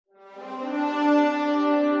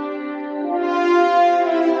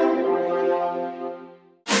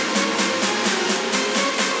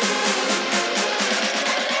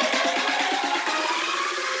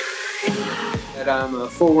I'm a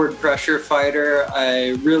forward pressure fighter.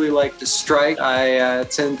 I really like to strike. I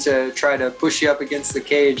tend to try to push you up against the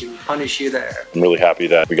cage and punish you there. I'm really happy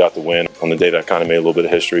that we got the win on the day that kind of made a little bit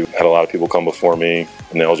of history. Had a lot of people come before me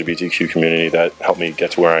in the LGBTQ community that helped me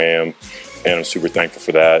get to where I am, and I'm super thankful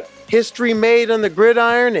for that. History made on the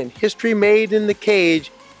gridiron and history made in the cage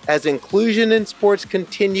as inclusion in sports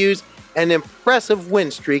continues an impressive win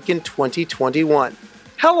streak in 2021.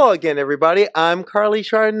 Hello again, everybody. I'm Carly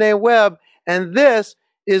Chardonnay-Webb, and this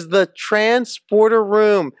is the Transporter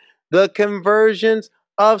Room, the conversions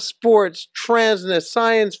of sports, transness,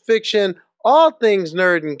 science fiction, all things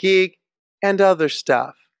nerd and geek, and other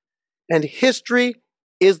stuff. And history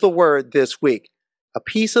is the word this week. A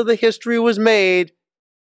piece of the history was made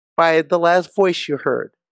by the last voice you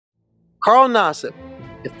heard. Carl Nassib,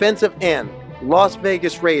 defensive end, Las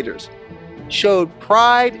Vegas Raiders, showed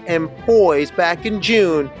pride and poise back in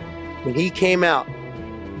June when he came out.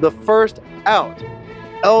 The first out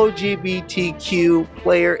LGBTQ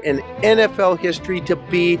player in NFL history to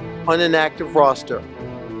be on an active roster.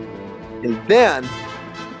 And then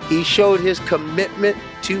he showed his commitment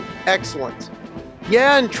to excellence.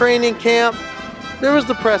 Yeah, in training camp, there was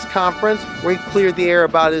the press conference where he cleared the air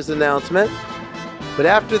about his announcement. But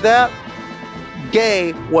after that,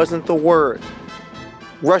 gay wasn't the word.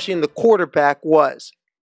 Rushing the quarterback was.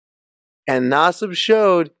 And Nassib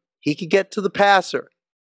showed he could get to the passer.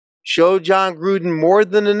 Showed John Gruden more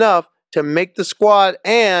than enough to make the squad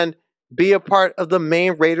and be a part of the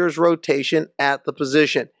main Raiders rotation at the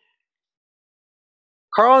position.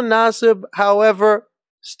 Carl Nassib, however,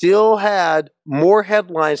 still had more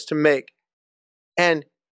headlines to make. And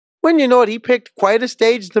when you know it, he picked quite a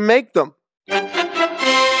stage to make them.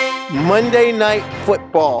 Monday Night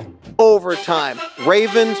Football, overtime,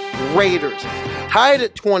 Ravens, Raiders, tied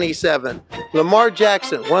at 27. Lamar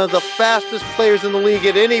Jackson, one of the fastest players in the league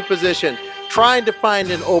at any position, trying to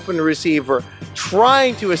find an open receiver,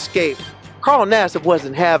 trying to escape. Carl Nassib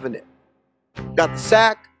wasn't having it. Got the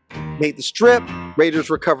sack, made the strip, Raiders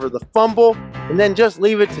recover the fumble, and then just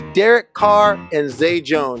leave it to Derek Carr and Zay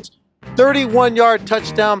Jones. 31-yard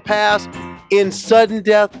touchdown pass in sudden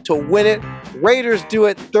death to win it. Raiders do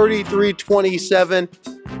it 33-27.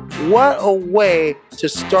 What a way to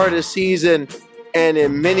start a season and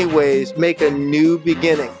in many ways make a new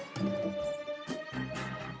beginning.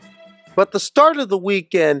 But the start of the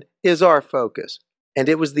weekend is our focus, and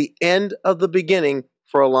it was the end of the beginning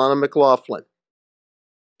for Alana McLaughlin.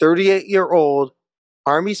 38-year-old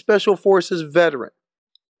Army Special Forces veteran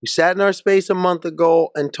who sat in our space a month ago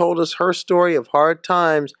and told us her story of hard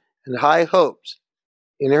times and high hopes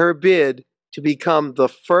in her bid to become the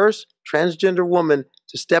first transgender woman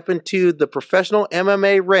to step into the professional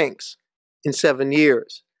MMA ranks in 7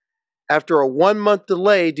 years. After a 1-month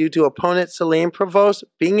delay due to opponent Celine Provost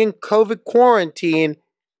being in COVID quarantine,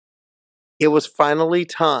 it was finally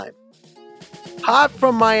time. Hot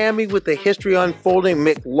from Miami with the history unfolding,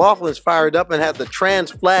 McLaughlin's fired up and had the trans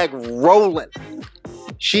flag rolling.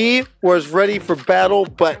 She was ready for battle,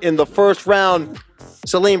 but in the first round,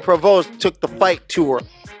 Celine Provost took the fight to her.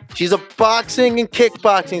 She's a boxing and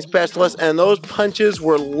kickboxing specialist, and those punches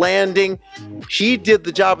were landing. She did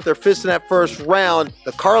the job with her fist in that first round.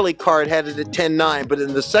 The Carly card had it at 10-9, but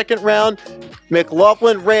in the second round,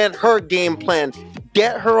 McLaughlin ran her game plan.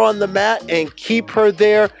 Get her on the mat and keep her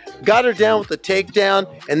there. Got her down with the takedown,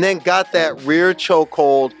 and then got that rear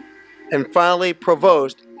chokehold. And finally,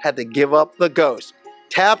 Provost had to give up the ghost.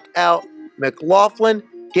 Tapped out. McLaughlin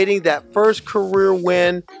getting that first career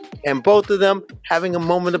win, and both of them having a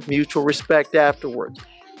moment of mutual respect afterwards.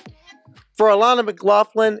 For Alana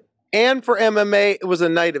McLaughlin and for MMA, it was a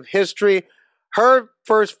night of history. Her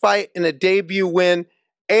first fight in a debut win,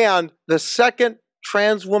 and the second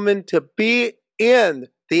trans woman to be in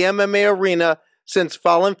the MMA arena since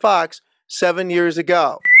Fallon Fox 7 years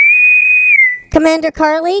ago. Commander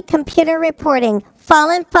Carly, computer reporting.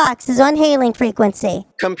 Fallon Fox is on hailing frequency.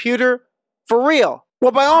 Computer, for real.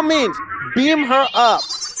 Well, by all means, beam her up.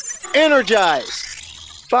 Energize.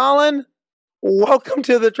 Fallon, welcome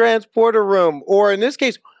to the Transporter Room, or in this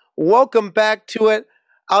case, welcome back to it.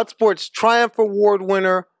 Outsports Triumph Award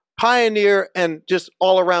winner, pioneer, and just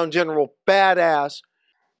all-around general badass.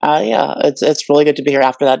 Yeah, it's really good to be here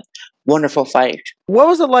after that wonderful fight. What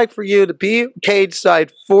was it like for you to be cage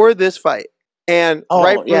side for this fight? And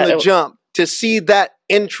right from the jump, to see that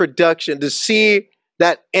introduction, to see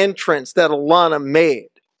that entrance that Alana made.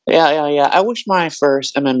 Yeah. I wish my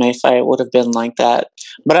first MMA fight would have been like that,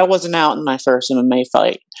 but I wasn't out in my first MMA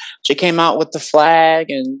fight. She came out with the flag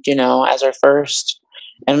and, as her first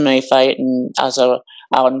MMA fight and as a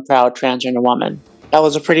out and proud transgender woman. That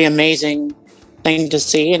was a pretty amazing thing to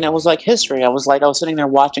see, and it was like history. I was sitting there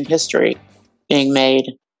watching history being made,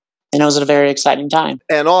 and it was a very exciting time.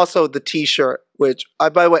 And also the T-shirt, which by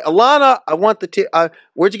the way, Alana, I want the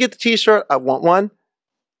where'd you get the T-shirt? I want one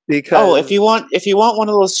because if you want one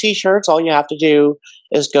of those T-shirts, all you have to do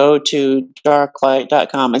is go to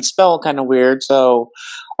darklight.com. It's spelled kind of weird, so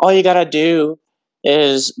all you gotta do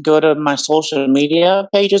is go to my social media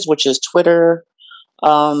pages, which is Twitter.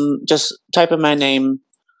 Just type in my name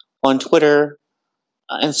on Twitter,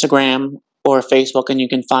 Instagram, or Facebook, and you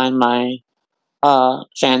can find my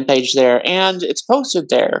fan page there, and it's posted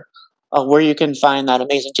there where you can find that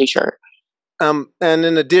amazing T-shirt. And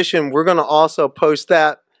in addition, we're going to also post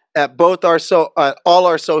that at both our all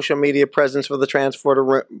our social media presence for the Transporter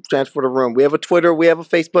Room. We have a Twitter, we have a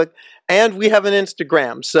Facebook, and we have an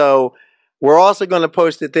Instagram. So we're also going to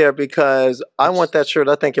post it there because I want that shirt.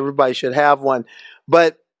 I think everybody should have one.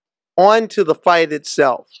 But on to the fight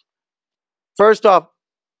itself. First off,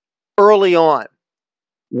 early on,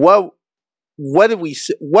 what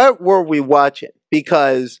were we watching?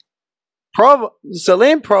 Because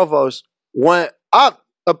Celine Provost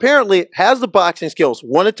apparently has the boxing skills,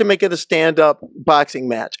 wanted to make it a stand-up boxing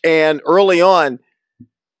match. And early on,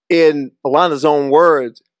 in Alana's own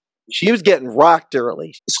words, she was getting rocked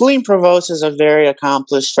early. Celine Provost is a very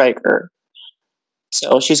accomplished striker.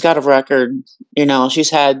 So she's got a record. She's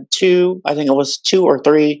had two or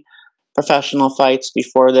three professional fights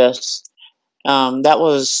before this. That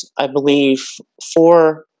was, I believe, 4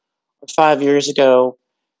 or 5 years ago.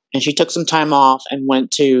 And she took some time off and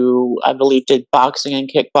went to, I believe, did boxing and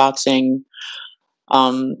kickboxing,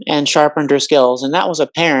 and sharpened her skills. And that was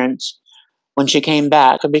apparent when she came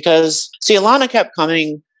back. Because, see, Alana kept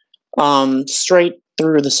coming straight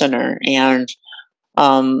through the center. And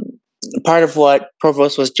part of what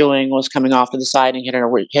Provost was doing was coming off to the side and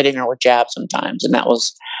hitting her with jabs sometimes. And that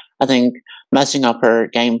was, I think, messing up her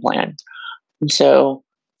game plan. So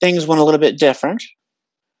things went a little bit different.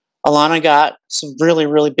 Alana got some really,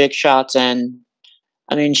 really big shots in.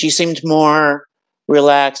 I mean, she seemed more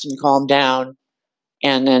relaxed and calmed down.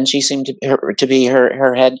 And then she seemed to be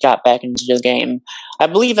her head got back into the game. I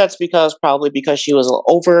believe that's probably because she was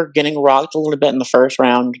getting rocked a little bit in the first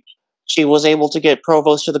round. She was able to get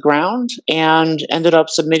Provost to the ground and ended up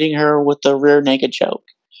submitting her with the rear naked choke.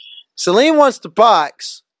 Celine wants to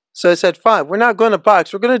box. So I said, fine, we're not going to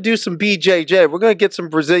box. We're going to do some BJJ. We're going to get some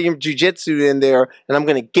Brazilian Jiu-Jitsu in there, and I'm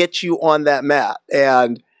going to get you on that mat.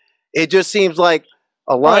 And it just seems like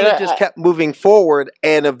Alana just kept moving forward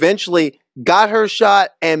and eventually got her shot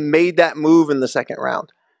and made that move in the second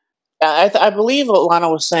round. I believe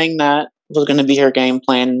Alana was saying that was going to be her game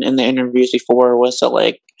plan in the interviews before, was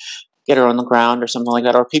to get her on the ground or something like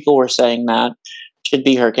that. Or people were saying that should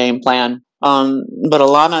be her game plan. But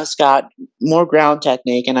Alana's got more ground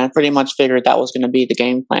technique, and I pretty much figured that was going to be the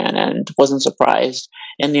game plan, and wasn't surprised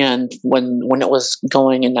in the end when it was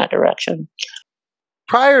going in that direction.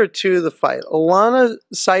 Prior to the fight, Alana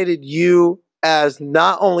cited you as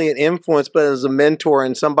not only an influence, but as a mentor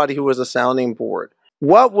and somebody who was a sounding board.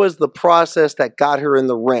 What was the process that got her in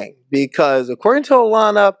the ring? Because according to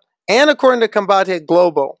Alana and according to Combate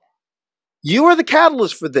Global, you were the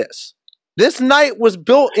catalyst for this. This night was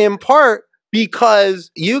built in part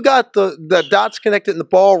because you got the dots connected and the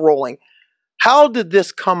ball rolling. How did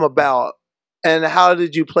this come about, and how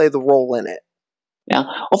did you play the role in it? Yeah.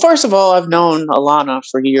 Well, first of all, I've known Alana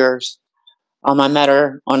for years. I met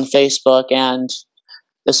her on Facebook, and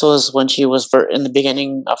this was when she was in the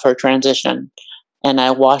beginning of her transition, and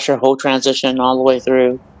I watched her whole transition all the way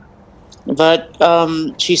through. But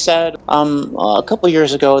she said a couple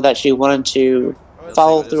years ago that she wanted to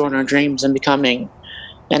follow through on her dreams and becoming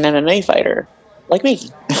an MMA fighter like me.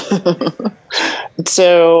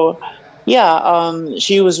 So, yeah,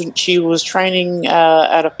 she was training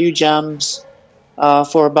at a few gyms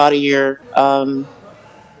for about a year,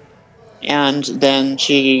 and then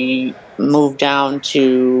she moved down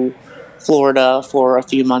to Florida for a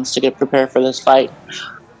few months to get prepared for this fight.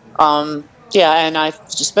 Yeah, and I've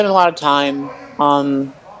just spent a lot of time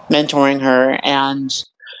mentoring her, and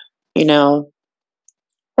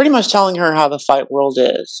pretty much telling her how the fight world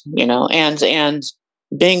is, and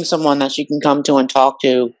being someone that she can come to and talk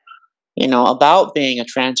to, about being a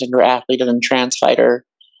transgender athlete and trans fighter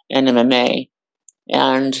in MMA,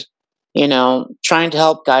 and trying to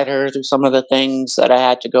help guide her through some of the things that I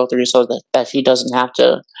had to go through, so that she doesn't have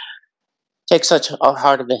to take such a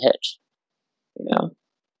hard of a hit,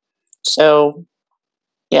 So,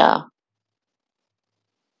 yeah.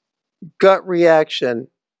 Gut reaction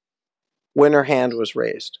when her hand was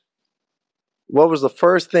raised. What was the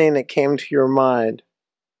first thing that came to your mind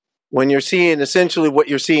when you're seeing essentially what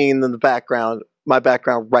you're seeing in the background my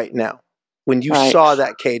background right now when you Right. saw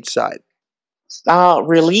that cage side?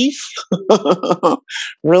 Relief.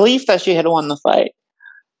 Relief that she had won the fight.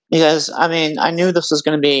 Because, I mean, I knew this was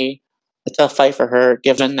going to be a tough fight for her,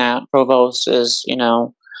 given that Provost is, you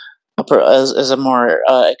know, is a more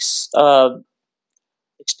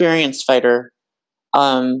experienced fighter.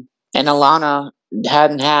 And Alana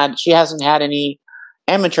she hasn't had any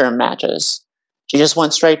amateur matches. She just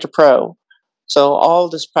went straight to pro. So all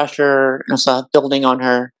this pressure and stuff building on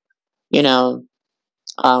her, you know.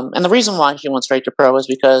 And the reason why she went straight to pro is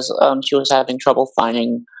because she was having trouble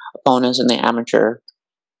finding opponents in the amateur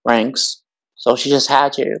ranks. So she just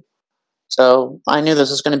had to. So I knew this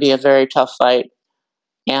was going to be a very tough fight.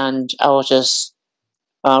 And I was just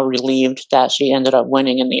relieved that she ended up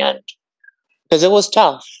winning in the end. Because it was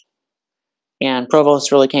tough. And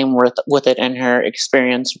Provost really came with it, and her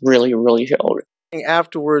experience really, really showed.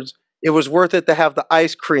 Afterwards, it was worth it to have the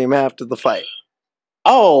ice cream after the fight.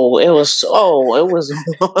 It was.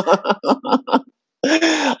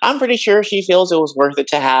 I'm pretty sure she feels it was worth it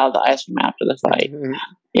to have the ice cream after the fight.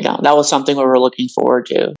 You know, that was something we were looking forward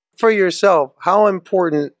to. For yourself, how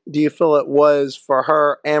important do you feel it was for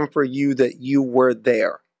her and for you that you were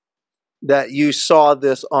there, that you saw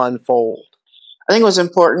this unfold? I think it was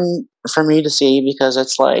important for me to see because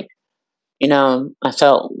it's like, you know, I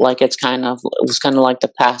felt like it was kind of like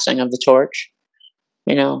the passing of the torch,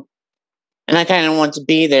 you know, and I kind of want to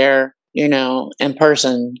be there, you know, in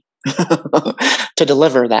person to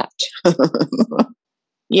deliver that.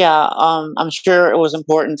 Yeah, I'm sure it was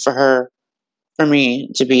important for me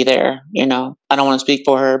to be there. You know, I don't want to speak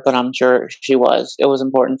for her, but I'm sure she was. It was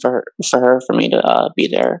important for me to be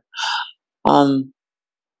there.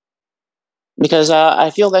 Because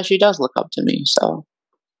I feel that she does look up to me. So,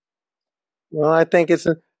 Well, I think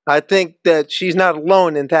that she's not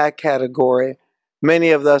alone in that category.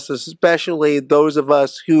 Many of us, especially those of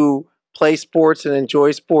us who play sports and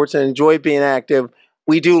enjoy being active,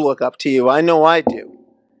 we do look up to you. I know I do.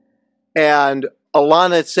 And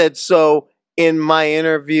Alana said so in my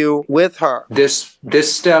interview with her. This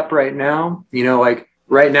step right now, you know, like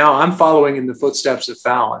right now I'm following in the footsteps of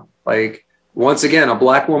Fallon. Like, once again, a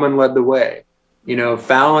black woman led the way. You know,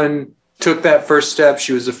 Fallon took that first step.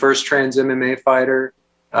 She was the first trans MMA fighter.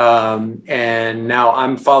 And now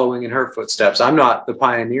I'm following in her footsteps. I'm not the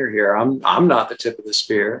pioneer here. I'm not the tip of the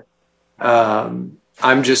spear. I'm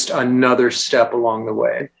just another step along the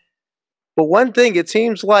way. But one thing, it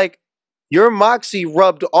seems like your moxie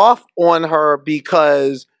rubbed off on her,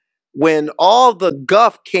 because when all the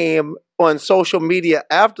guff came on social media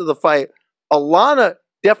after the fight, Alana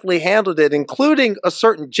definitely handled it, including a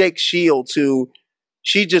certain Jake Shields, who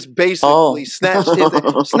she just basically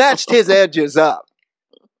snatched his edges up.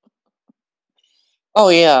 Oh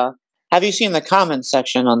yeah, have you seen the comment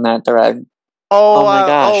section on that thread? Oh my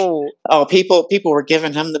gosh! People were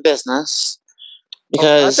giving him the business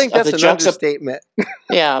because I think that's an understatement.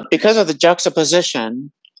 Yeah, because of the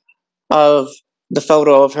juxtaposition of the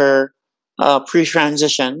photo of her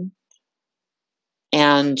pre-transition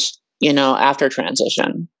and, you know, after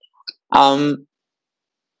transition.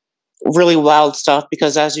 Really wild stuff,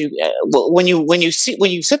 because as when you sit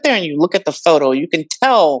there and you look at the photo, you can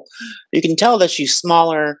tell that she's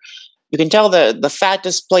smaller. You can tell the fat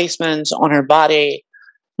displacement on her body.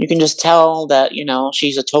 You can just tell that, you know,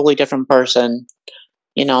 she's a totally different person,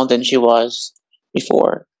 you know, than she was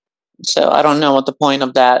before. So I don't know what the point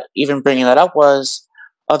of that, even bringing that up, was,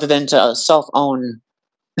 other than to self-own.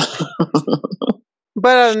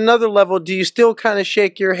 But at another level, do you still kind of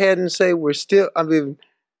shake your head and say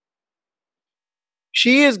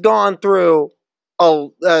she has gone through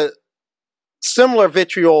a similar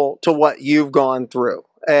vitriol to what you've gone through,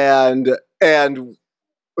 and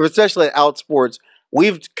especially at Outsports,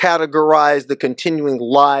 we've categorized the continuing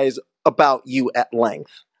lies about you at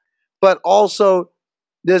length. But also,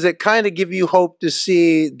 does it kind of give you hope to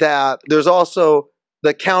see that there's also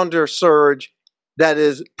the counter surge that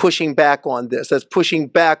is pushing back on this, that's pushing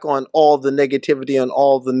back on all the negativity and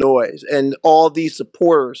all the noise, and all these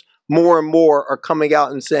supporters more and more are coming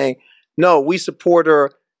out and saying, no, we support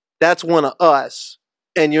her, that's one of us,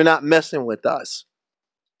 and you're not messing with us?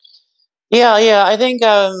 Yeah, I think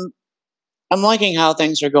I'm liking how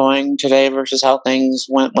things are going today versus how things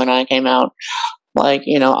went when I came out. Like,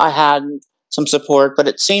 you know, I had some support, but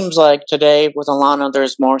it seems like today with Alana,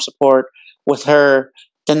 there's more support with her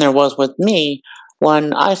than there was with me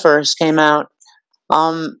when I first came out.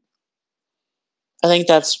 I think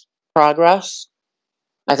that's progress.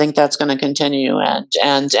 I think that's going to continue, and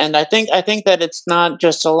I think that it's not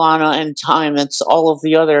just Alana and time; it's all of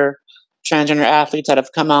the other transgender athletes that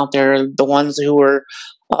have come out there, the ones who were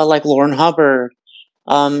like Lauren Hubbard,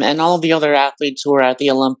 and all of the other athletes who are at the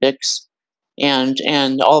Olympics,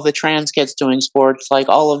 and all the trans kids doing sports. Like,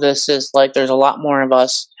 all of this is like, there's a lot more of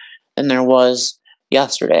us than there was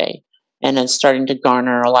yesterday, and it's starting to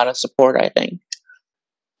garner a lot of support, I think.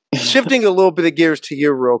 Shifting a little bit of gears to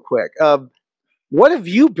you real quick. What have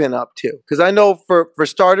you been up to? Because I know for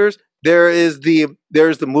starters, there's the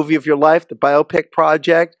movie of your life, the biopic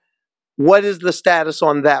project. What is the status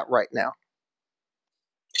on that right now?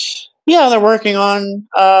 Yeah, they're working on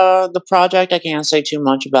the project. I can't say too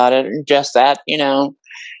much about it. Just that,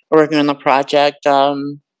 working on the project,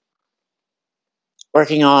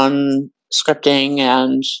 working on scripting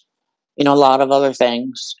and, a lot of other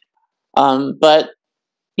things. But,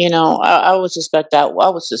 I would suspect that,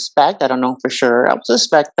 I don't know for sure, I would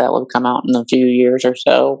suspect that would come out in a few years or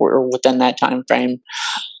so, or within that time frame.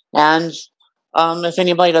 And if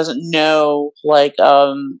anybody doesn't know,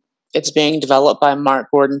 it's being developed by Mark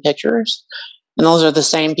Gordon Pictures, and those are the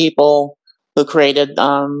same people who created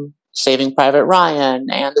Saving Private Ryan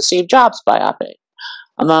and the Steve Jobs biopic,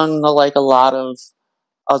 among a lot of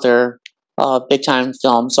other big time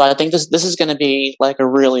films. So I think this is going to be like a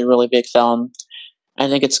really, really big film. I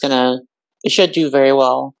think it should do very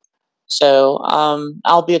well. So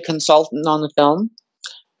I'll be a consultant on the film.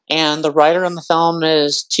 And the writer on the film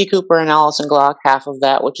is T. Cooper and Allison Glock. Half of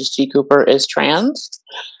that, which is T. Cooper, is trans.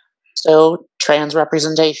 So trans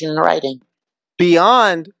representation in writing.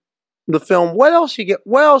 Beyond the film, what else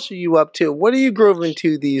are you up to? What are you grooving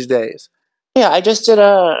to these days? Yeah, I just did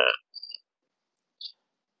a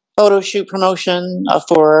photo shoot promotion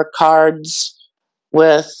for cards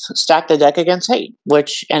with Stack the Deck Against Hate,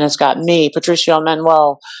 and it's got me, Patricio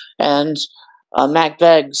Manuel, and Mac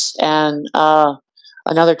Beggs, and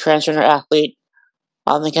another transgender athlete,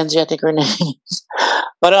 Mackenzie, I think her name is.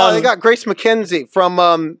 But they got Grace McKenzie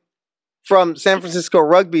from San Francisco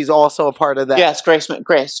Rugby is also a part of that. Yes, Grace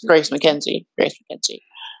McKenzie. Grace McKenzie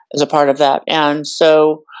is a part of that, and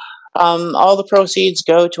so all the proceeds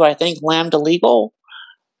go to, I think, Lambda Legal.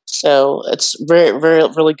 So it's very, very,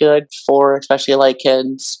 really good for especially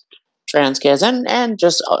kids, trans kids, and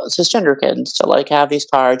just cisgender kids to have these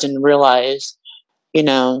cards and realize,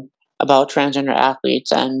 about transgender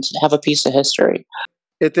athletes and have a piece of history.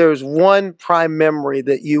 If there's one prime memory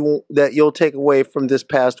that you'll take away from this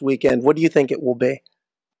past weekend, what do you think it will be?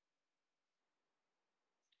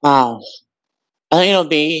 Wow, I think it'll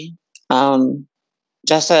be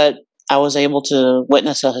just that I was able to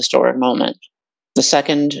witness a historic moment. The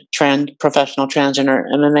second professional transgender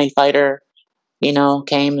MMA fighter,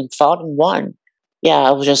 came and fought and won.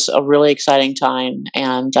 Yeah, it was just a really exciting time,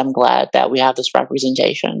 and I'm glad that we have this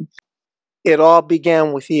representation. It all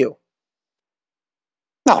began with you.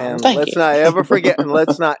 Oh, and thank let's you. not ever forget. And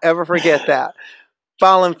let's not ever forget that.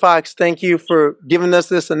 Fallon Fox, thank you for giving us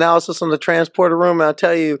this analysis on the Transporter Room. And I'll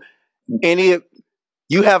tell you,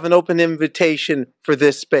 you have an open invitation for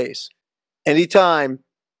this space. Anytime,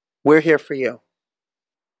 we're here for you.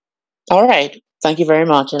 All right. Thank you very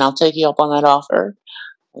much, and I'll take you up on that offer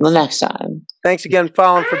the next time. Thanks again,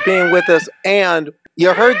 Fallon, for being with us. And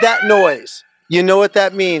you heard that noise. You know what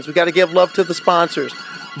that means. We got to give love to the sponsors.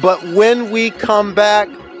 But when we come back,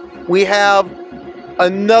 we have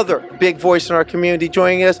another big voice in our community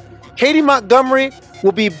joining us. Katie Montgomery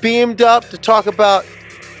will be beamed up to talk about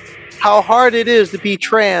how hard it is to be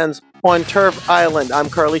trans on Turf Island. I'm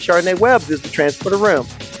Carly Chardonnay Webb. This is the Transporter Room.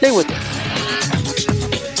 Stay with us.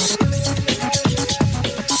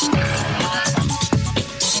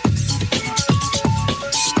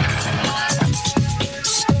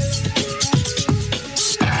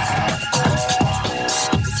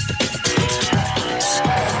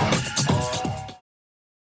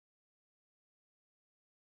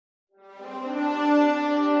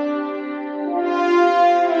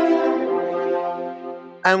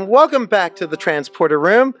 And welcome back to the Transporter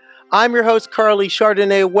Room. I'm your host, Carly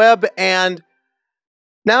Chardonnay Webb, and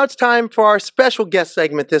now it's time for our special guest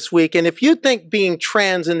segment this week. And if you think being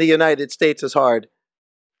trans in the United States is hard,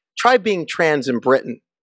 try being trans in Britain.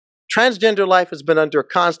 Transgender life has been under a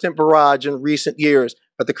constant barrage in recent years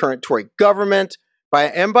by the current Tory government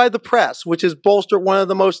and by the press, which has bolstered one of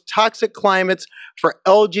the most toxic climates for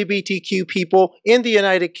LGBTQ people in the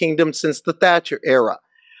United Kingdom since the Thatcher era.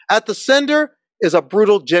 At the center is a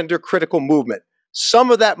brutal gender-critical movement. Some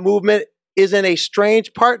of that movement is in a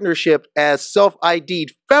strange partnership as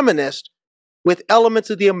self-ID'd feminist with elements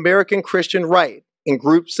of the American Christian right in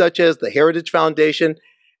groups such as the Heritage Foundation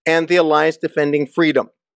and the Alliance Defending Freedom.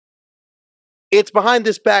 It's behind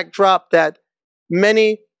this backdrop that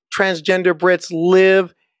many transgender Brits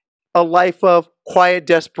live a life of quiet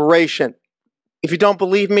desperation If you don't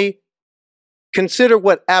believe me, consider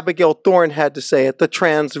what Abigail Thorne had to say at the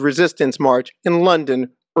Trans Resistance March in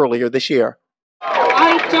London earlier this year.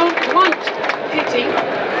 I don't want pity.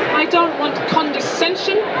 I don't want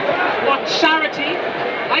condescension or charity.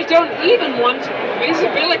 I don't even want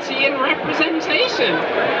visibility and representation.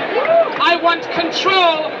 I want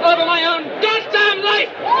control over my own goddamn life!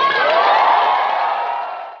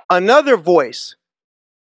 Another voice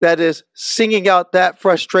that is singing out that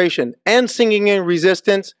frustration and singing in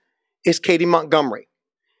resistance is Katie Montgomery.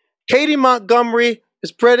 Katie Montgomery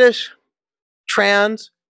is British, trans,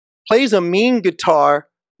 plays a mean guitar,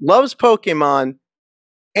 loves Pokemon,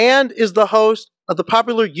 and is the host of the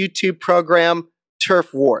popular YouTube program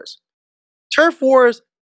Turf Wars. Turf Wars,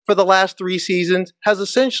 for the last 3 seasons, has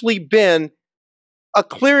essentially been a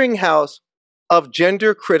clearinghouse of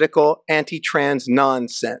gender-critical anti-trans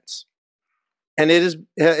nonsense. And it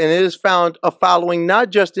has found a following not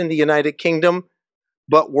just in the United Kingdom,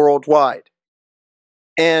 but worldwide.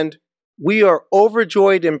 And we are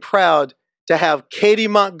overjoyed and proud to have Katie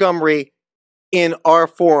Montgomery in our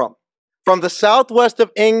forum. From the southwest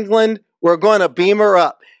of England, we're going to beam her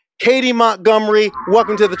up. Katie Montgomery,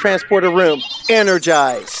 welcome to the Transporter Room.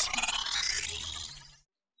 Energize.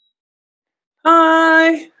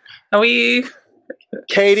 Hi, how are you?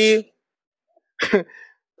 Katie,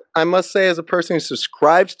 I must say, as a person who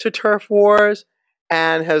subscribes to Turf Wars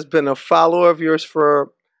and has been a follower of yours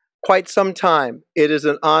for quite some time, it is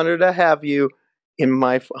an honor to have you in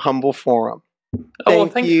my humble forum.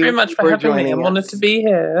 Thank you very much for having me. I'm honored to be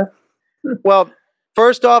here. Well,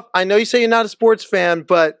 first off, I know you say you're not a sports fan,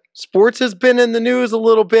 but sports has been in the news a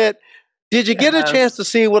little bit. Did you get a chance to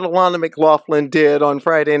see what Alana McLaughlin did on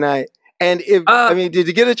Friday night? And did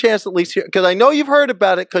you get a chance at least? Because I know you've heard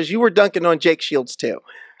about it because you were dunking on Jake Shields too.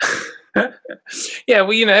 Yeah,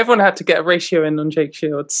 well, everyone had to get a ratio in on Jake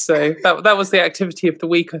Shields, so that was the activity of the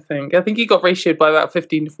week. I think he got ratioed by about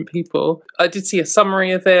 15 different people. I did see a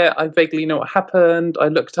summary of it. I vaguely know what happened. I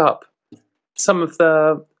looked up some of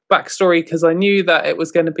the backstory because I knew that it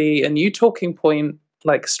was going to be a new talking point,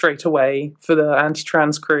 like straight away for the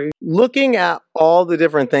anti-trans crew. Looking at all the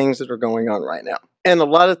different things that are going on right now, and a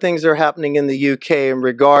lot of things are happening in the UK in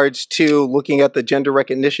regards to looking at the Gender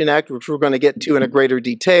Recognition Act, which we're going to get to in a greater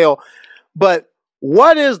detail. But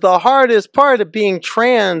what is the hardest part of being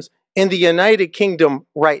trans in the United Kingdom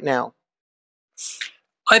right now?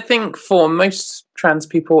 I think for most trans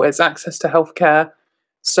people, it's access to healthcare.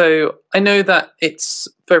 So I know that it's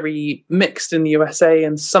very mixed in the USA,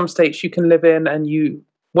 and some states you can live in, and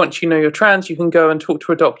once you know you're trans, you can go and talk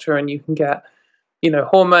to a doctor and you can get,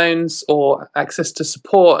 hormones or access to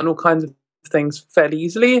support and all kinds of things fairly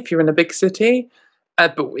easily if you're in a big city.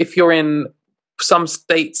 But if you're in some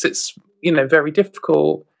states, it's, very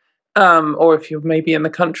difficult. Or if you're maybe in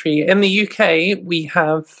the country. In the UK, we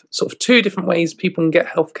have sort of 2 different ways people can get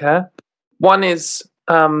healthcare. One is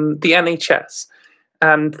the NHS.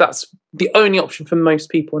 And that's the only option for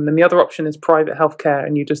most people. And then the other option is private healthcare,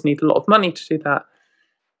 and you just need a lot of money to do that.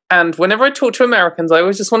 And whenever I talk to Americans, I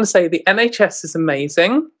always just want to say the NHS is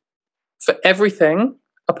amazing for everything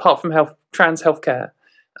apart from trans healthcare,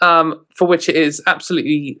 for which it is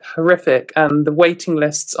absolutely horrific. And the waiting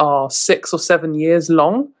lists are 6 or 7 years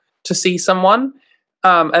long to see someone.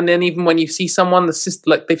 And then even when you see someone,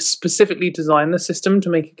 they've specifically designed the system to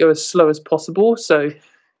make it go as slow as possible. So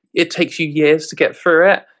it takes you years to get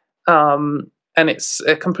through it. And it's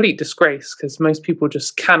a complete disgrace because most people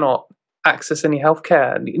just cannot access any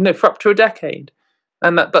healthcare, for up to a decade.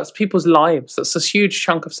 And that's people's lives. That's a huge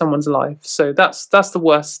chunk of someone's life. So that's the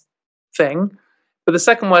worst thing. But the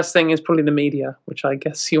second worst thing is probably the media, which I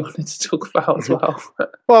guess you wanted to talk about as well.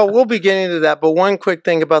 Well, we'll be getting into that. But one quick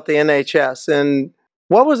thing about the NHS. And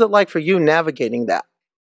what was it like for you navigating that?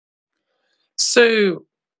 So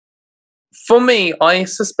for me, I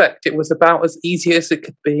suspect it was about as easy as it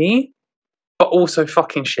could be, but also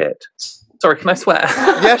fucking shit. Sorry, can I swear?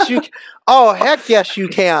 Yes, you can. Oh, heck yes, you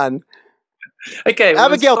can. Okay.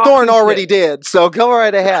 Abigail Thorne already did, so go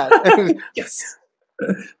right ahead. Yes.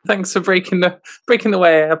 Thanks for breaking the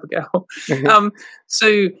way, Abigail.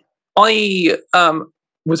 So I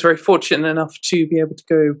was very fortunate enough to be able to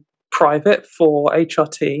go private for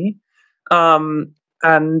HRT. I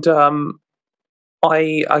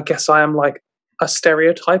guess I am like a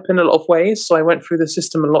stereotype in a lot of ways. So I went through the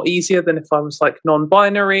system a lot easier than if I was like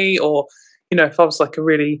non-binary or, if I was like a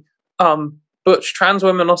really butch trans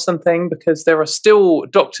woman or something, because there are still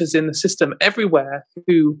doctors in the system everywhere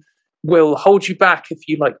who will hold you back if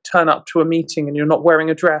you like turn up to a meeting and you're not wearing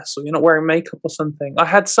a dress or you're not wearing makeup or something. I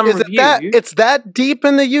had some review. It's that deep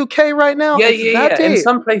in the UK right now? Yeah. In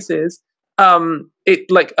some places,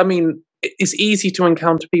 it's easy to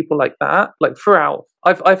encounter people like that. Like throughout,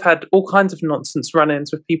 I've had all kinds of nonsense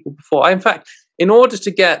run-ins with people before. In fact, in order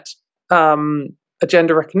to get a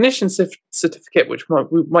gender recognition certificate, which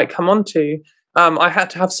we might come on to, I had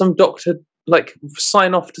to have some doctor like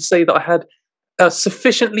sign off to say that I had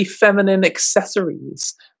sufficiently feminine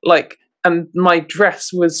accessories, like, and my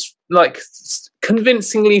dress was like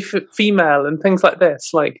convincingly female and things like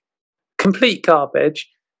this, like complete garbage.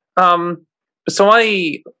 So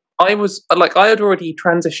I was like, I had already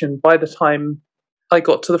transitioned by the time I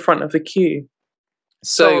got to the front of the queue.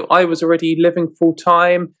 So I was already living full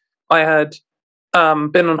time. I had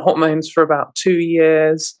been on hormones for about 2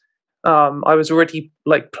 years. I was already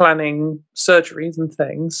like planning surgeries and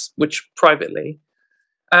things, which privately.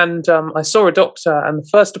 And I saw a doctor, and the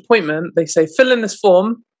first appointment, they say, fill in this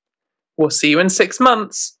form. We'll see you in 6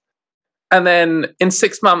 months. And then in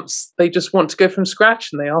 6 months, they just want to go from scratch,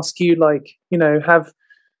 and they ask you, like, have,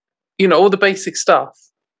 all the basic stuff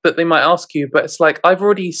that they might ask you. But it's like, I've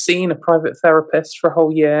already seen a private therapist for a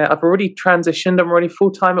whole year. I've already transitioned. I'm already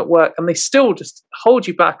full time at work, and they still just hold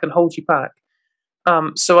you back and hold you back.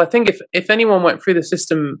 So I think if anyone went through the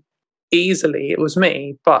system easily, it was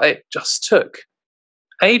me, but it just took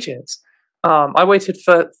ages. I waited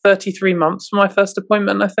for 33 months for my first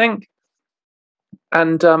appointment, I think.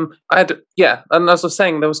 And I had, and as I was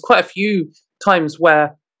saying, there was quite a few times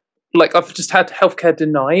where, like, I've just had healthcare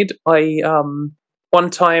denied. One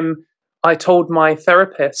time I told my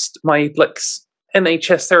therapist, my like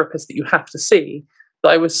NHS therapist that you have to see,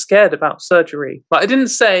 that I was scared about surgery. But I didn't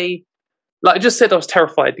say, like, I just said I was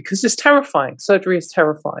terrified, because it's terrifying. Surgery is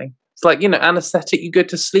terrifying. It's like, anesthetic, you go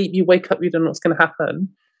to sleep, you wake up, you don't know what's going to happen.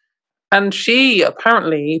 And she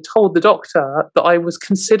apparently told the doctor that I was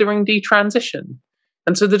considering detransition.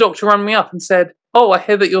 And so the doctor rang me up and said, oh, I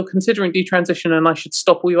hear that you're considering detransition and I should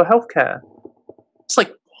stop all your healthcare. It's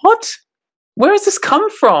like, what? Where has this come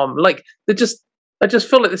from? Like, I just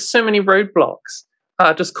feel like there's so many roadblocks,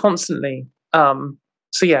 just constantly. So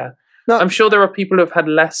yeah, no. I'm sure there are people who have had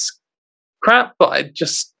less crap, but I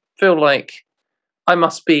just feel like I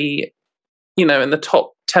must be, in the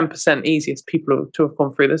top 10% easiest people to have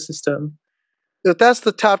gone through the system. If that's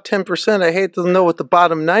the top 10%, I hate to know what the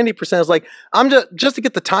bottom 90% is like. I'm just to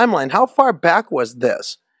get the timeline. How far back was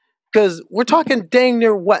this? Because we're talking dang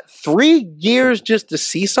near 3 years just to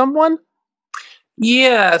see someone?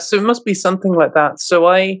 Yeah, so it must be something like that. So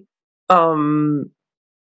I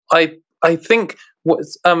think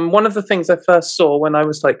one of the things I first saw when I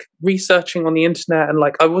was like researching on the internet, and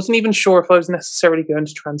like I wasn't even sure if I was necessarily going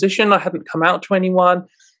to transition. I hadn't come out to anyone.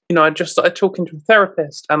 I just started talking to a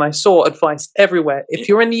therapist, and I saw advice everywhere. If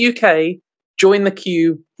you're in the UK, join the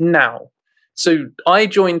queue now. So I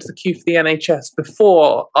joined the queue for the NHS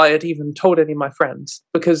before I had even told any of my friends,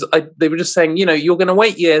 because they were just saying, you're going to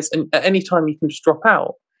wait years, and at any time you can just drop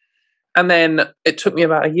out. And then it took me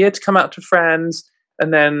about a year to come out to friends.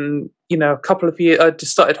 And then, a couple of years, I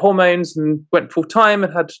just started hormones and went full time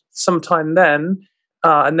and had some time then.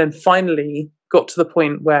 And then finally got to the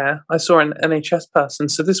point where I saw an NHS person.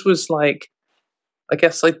 So this was like, I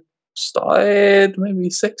guess I started maybe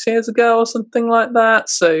 6 years ago or something like that.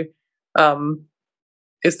 So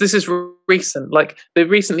this is recent. Like, they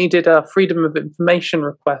recently did a Freedom of Information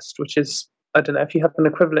request, which is, I don't know if you have an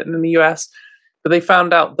equivalent in the US, but they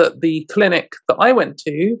found out that the clinic that I went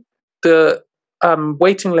to, the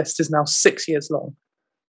waiting list is now 6 years long.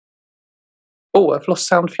 Oh, I've lost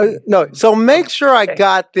sound for you. No, so make sure I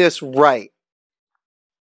got this right.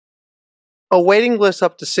 A waiting list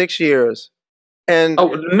up to 6 years. And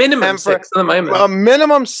minimum 6 at the moment. A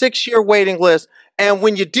minimum 6-year waiting list. And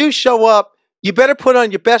when you do show up, you better put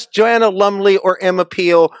on your best Joanna Lumley or Emma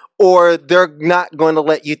Peel, or they're not going to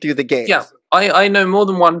let you through the gates. Yeah, I know more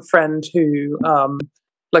than one friend who,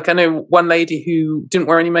 like, I know one lady who didn't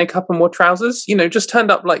wear any makeup and wore trousers, just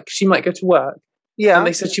turned up like she might go to work. Yeah. And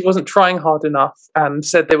they said she wasn't trying hard enough, and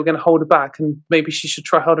said they were going to hold her back, and maybe she should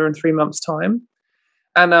try harder in 3 months' time.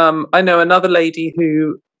 And I know another lady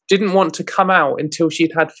who didn't want to come out until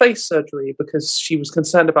she'd had face surgery because she was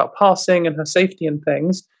concerned about passing and her safety and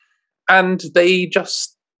things. And they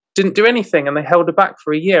just didn't do anything, and they held her back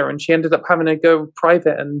for a year, and she ended up having to go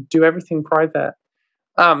private and do everything private,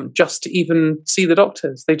 just to even see the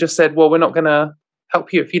doctors. They just said, well, we're not going to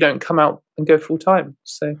help you if you don't come out and go full time.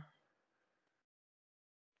 So,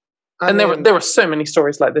 there were so many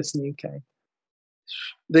stories like this in the UK.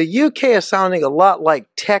 The UK is sounding a lot like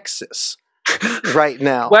Texas right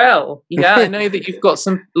now. Well, yeah, I know that you've got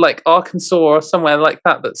some like Arkansas or somewhere like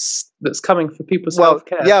that that's coming for people's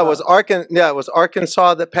healthcare. Yeah, it was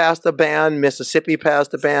Arkansas that passed a ban. Mississippi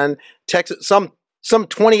passed a ban. Texas, some some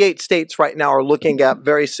 28 states right now are looking at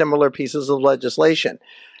very similar pieces of legislation.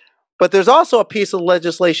 But there's also a piece of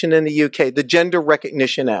legislation in the UK, the Gender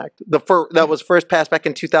Recognition Act, that was first passed back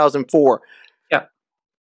in 2004. Yeah.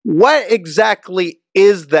 What exactly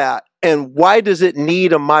is that, and why does it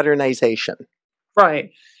need a modernization?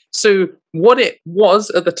 Right. So what it was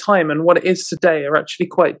at the time and what it is today are actually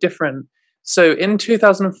quite different. So in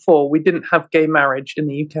 2004, we didn't have gay marriage in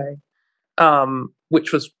the UK,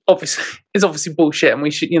 which was obviously bullshit, and we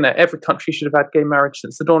should, every country should have had gay marriage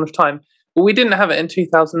since the dawn of time. But we didn't have it in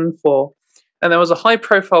 2004, and there was a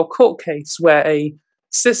high-profile court case where a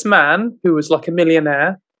cis man who was like a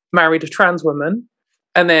millionaire married a trans woman,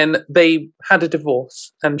 and then they had a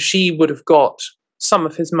divorce, and she would have got some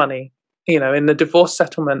of his money, in the divorce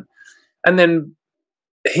settlement, and then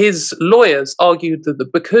his lawyers argued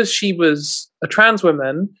that because she was a trans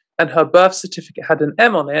woman and her birth certificate had an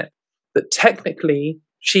M on it, that technically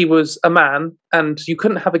she was a man and you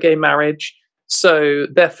couldn't have a gay marriage. So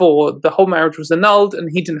therefore, the whole marriage was annulled and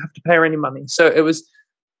he didn't have to pay her any money. So it was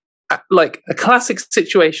like a classic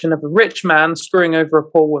situation of a rich man screwing over a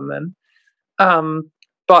poor woman.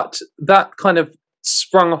 But that kind of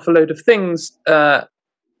sprung off a load of things.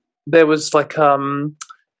 There was like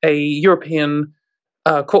a European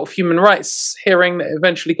Court of Human Rights hearing that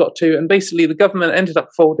eventually got to, and basically the government ended up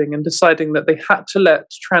folding and deciding that they had to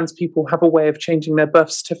let trans people have a way of changing their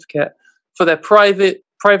birth certificate for their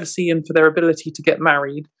privacy and for their ability to get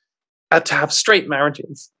married, to have straight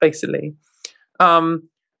marriages, basically.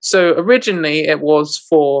 So originally it was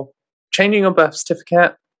for changing your birth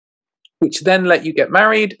certificate, which then let you get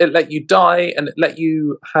married, it let you die, and it let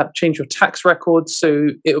you change your tax records, so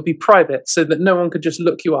it would be private, so that no one could just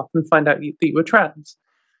look you up and find out that you were trans.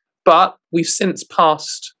 But we've since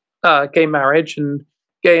passed gay marriage, and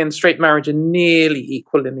gay and straight marriage are nearly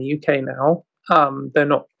equal in the UK now. They're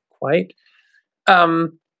not quite.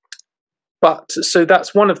 But so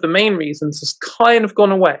that's one of the main reasons it's kind of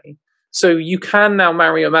gone away. So you can now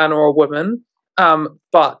marry a man or a woman,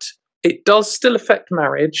 but it does still affect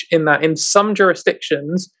marriage in that in some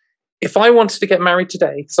jurisdictions, if I wanted to get married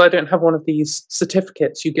today, because I don't have one of these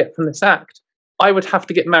certificates you get from this act, I would have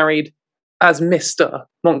to get married as Mr.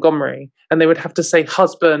 Montgomery, and they would have to say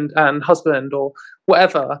husband and husband or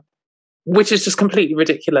whatever, which is just completely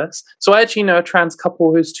ridiculous. So I actually know a trans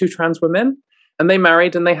couple who's two trans women, and they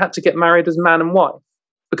married and they had to get married as man and wife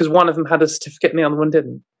because one of them had a certificate and the other one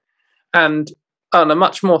didn't. And on a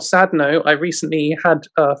much more sad note, I recently had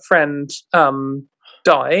a friend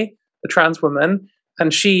die, a trans woman,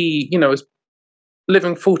 and she, was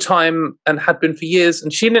living full time and had been for years,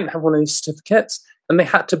 and she didn't have one of these certificates, and they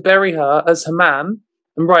had to bury her as her man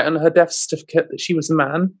and write on her death certificate that she was a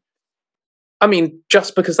man. I mean,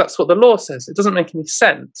 just because that's what the law says, it doesn't make any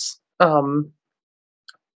sense.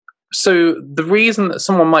 So the reason that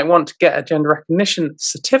someone might want to get a gender recognition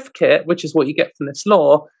certificate, which is what you get from this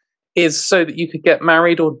law, is so that you could get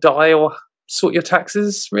married or die or sort your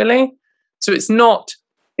taxes, really. So it's not,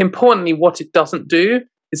 importantly, what it doesn't do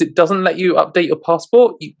is it doesn't let you update your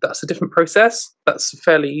passport. That's a different process. That's a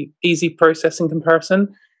fairly easy process in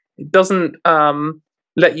comparison. It doesn't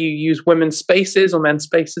let you use women's spaces or men's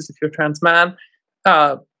spaces if you're a trans man,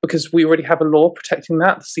 because we already have a law protecting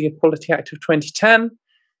that. It's the Equality Act of 2010.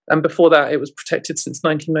 And before that, it was protected since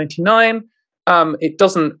 1999. It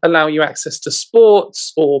doesn't allow you access to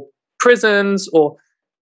sports or prisons, or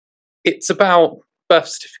it's about birth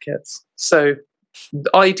certificates. So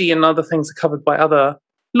ID and other things are covered by other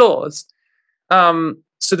laws.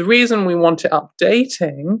 So the reason we want it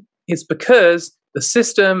updating is because the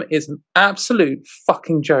system is an absolute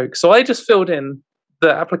fucking joke. So I just filled in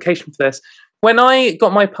the application for this. When I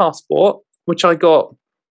got my passport, which I got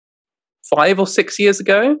 5 or 6 years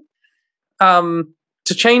ago,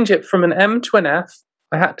 to change it from an M to an F,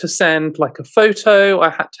 I had to send like a photo. I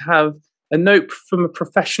had to have a note from a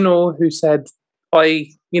professional who said,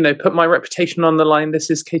 I put my reputation on the line. This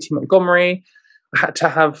is Katie Montgomery. I had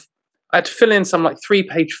to fill in some like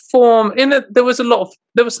 3-page form. In it, there was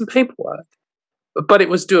some paperwork, but it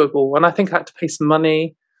was doable. And I think I had to pay some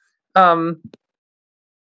money. I'm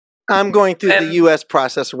going through the U.S.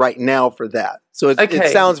 process right now for that. So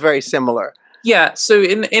it sounds very similar. Yeah, so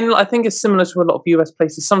in I think it's similar to a lot of US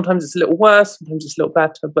places. Sometimes it's a little worse, sometimes it's a little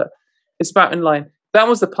better, but it's about in line. That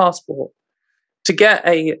was the passport. To get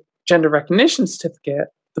a gender recognition certificate,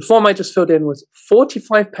 the form I just filled in was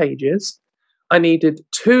 45 pages. I needed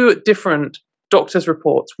 2 different doctor's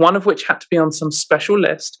reports, one of which had to be on some special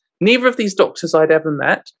list. Neither of these doctors I'd ever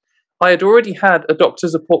met. I had already had a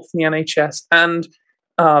doctor's report from the NHS and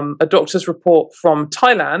a doctor's report from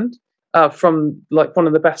Thailand, from like one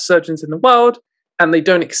of the best surgeons in the world, and they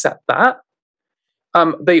don't accept that.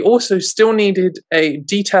 They also still needed a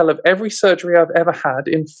detail of every surgery I've ever had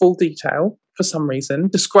in full detail for some reason,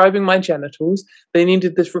 describing my genitals. They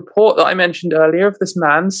needed this report that I mentioned earlier of this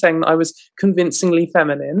man saying that I was convincingly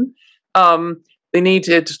feminine. They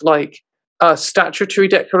needed like a statutory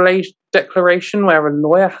declaration where a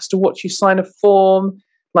lawyer has to watch you sign a form.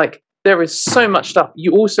 Like, there is so much stuff.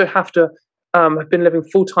 You also have to have been living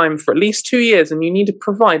full-time for at least 2 years, and you need to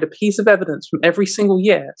provide a piece of evidence from every single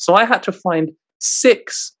year. So I had to find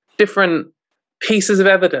 6 different pieces of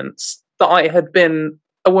evidence that I had been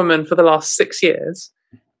a woman for the last 6 years.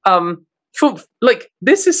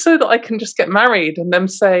 This is so that I can just get married and then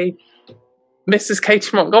say, Mrs.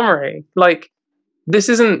 Katie Montgomery. Like, this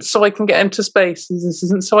isn't so I can get into space. This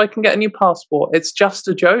isn't so I can get a new passport. It's just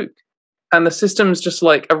a joke. And the system's just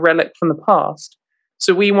like a relic from the past.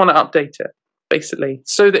 So we want to update it, basically,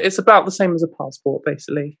 so that it's about the same as a passport,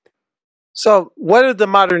 basically. So what are the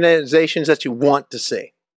modernizations that you want to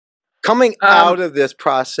see? Coming out of this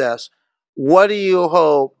process, what do you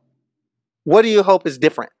hope is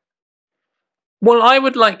different? Well, I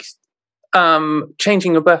would like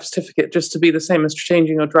changing your birth certificate just to be the same as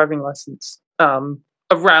changing your driving license.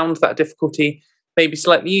 Around that difficulty, maybe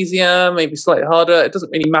slightly easier, maybe slightly harder. It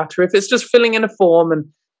doesn't really matter. If it's just filling in a form and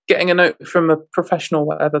getting a note from a professional,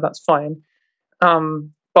 whatever, that's fine.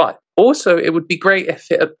 But also, it would be great if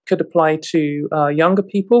it could apply to younger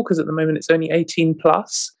people, because at the moment it's only 18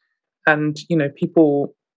 plus, and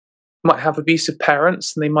people might have abusive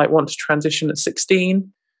parents and they might want to transition at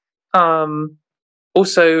 16.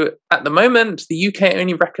 Also, at the moment, the UK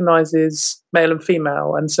only recognises male and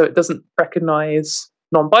female, and so it doesn't recognise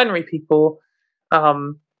non-binary people.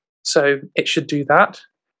 So it should do that,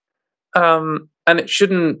 and it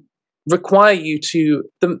shouldn't require you to.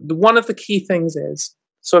 One of the key things is,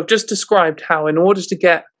 so I've just described how in order to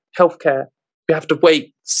get healthcare, you have to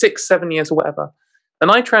wait 6-7 years or whatever.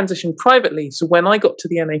 And I transitioned privately, so when I got to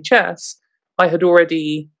the NHS, I had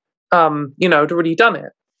already, I'd already done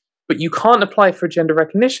it. But you can't apply for a gender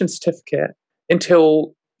recognition certificate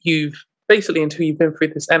until you've been through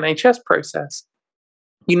this NHS process.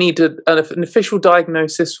 You need an official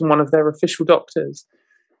diagnosis from one of their official doctors.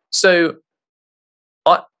 So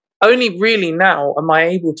only really now am I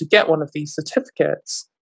able to get one of these certificates,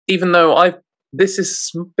 even though this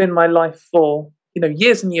has been my life for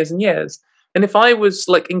years and years and years. And if I was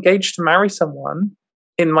engaged to marry someone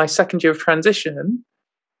in my second year of transition,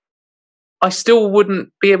 I still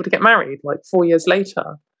wouldn't be able to get married 4 years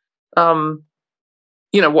later. Well,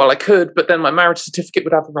 I could, but then my marriage certificate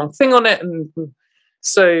would have the wrong thing on it. And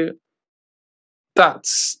so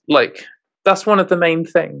that's one of the main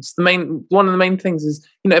things. One of the main things is,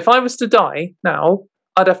 if I was to die now,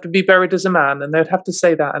 I'd have to be buried as a man, and they'd have to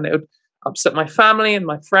say that, and it would upset my family and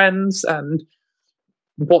my friends. And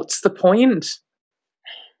what's the point?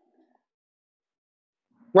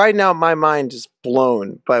 Right now, my mind is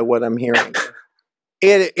blown by what I'm hearing.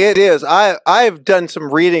 It is. I've done some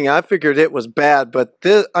reading. I figured it was bad, but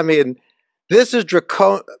this is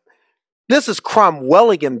draconian. This is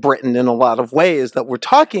Cromwellian Britain in a lot of ways that we're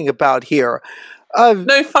talking about here.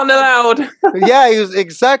 No fun allowed. Yeah,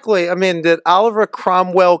 exactly. Did Oliver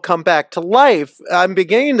Cromwell come back to life? I'm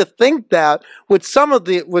beginning to think that with some of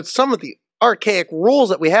the archaic rules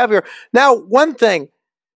that we have here. Now, one thing.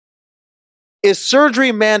 Is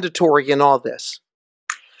surgery mandatory in all this?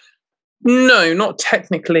 No, not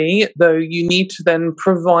technically, though you need to then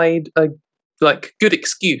provide a good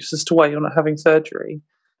excuse as to why you're not having surgery.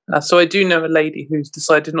 So I do know a lady who's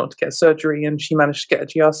decided not to get surgery and she managed to get a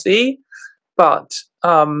GRC, but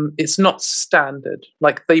it's not standard.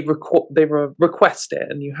 They request it,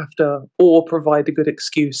 and you have to or provide a good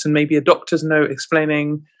excuse and maybe a doctor's note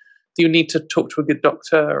explaining you need to talk to a good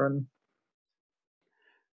doctor. And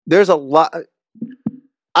there's a lot.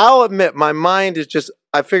 I'll admit, my mind is just,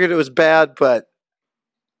 I figured it was bad, but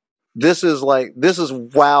this is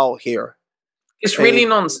wow here. It's really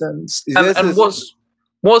nonsense. And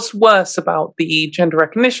what's worse about the Gender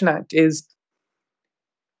Recognition Act is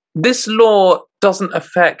this law doesn't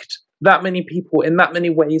affect that many people in that many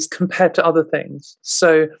ways compared to other things.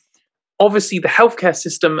 So obviously the healthcare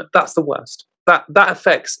system, that's the worst. That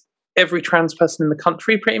affects every trans person in the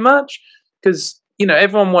country pretty much, because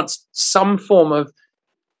everyone wants some form of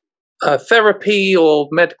therapy or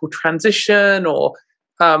medical transition, or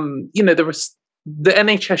the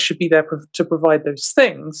NHS should be there to provide those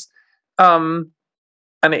things, and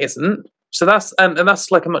it isn't. So that's a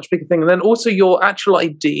much bigger thing. And then also your actual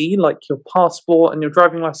ID, your passport and your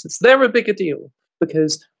driving license, they're a bigger deal,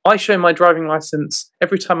 because I show my driving license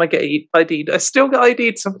every time I get ID'd. I still get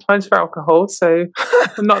ID'd sometimes for alcohol, so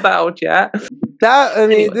I'm not that old yet.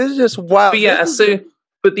 Anyway. This is just wild. But yeah, this is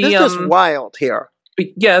just wild here. But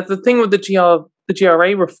yeah, the thing with the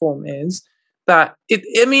GRA reform is that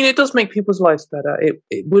it does make people's lives better.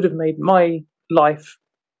 It would have made my life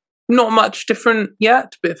not much different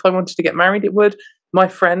yet, but if I wanted to get married, it would. My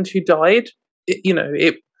friend who died,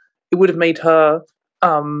 it would have made her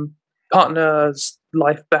partner's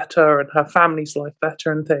life better and her family's life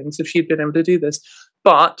better and things if she'd been able to do this.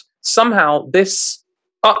 But somehow this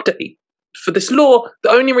update for this law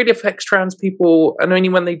that only really affects trans people and only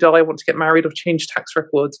when they die want to get married or change tax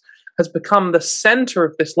records has become the center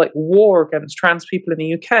of this like war against trans people in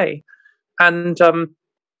the UK. And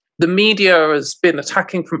the media has been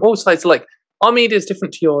attacking from all sides. Like, our media is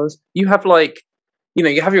different to yours. You have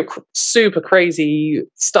you have your super crazy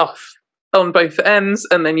stuff on both ends,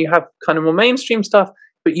 and then you have kind of more mainstream stuff,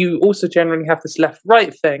 but you also generally have this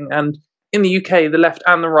left-right thing. And in the UK, the left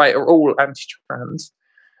and the right are all anti-trans.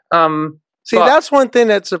 See, that's one thing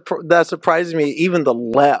that surprises me, even the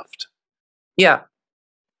left. Yeah.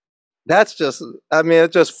 That's just,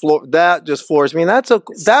 it just floors me. And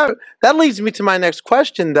that leads me to my next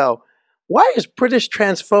question, though. Why is British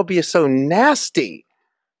transphobia so nasty?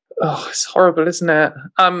 Oh, it's horrible, isn't it?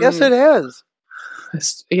 Yes, it is.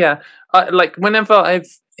 Yeah. Whenever I've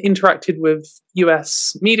interacted with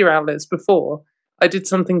US media outlets before, I did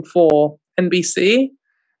something for NBC,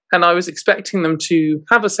 and I was expecting them to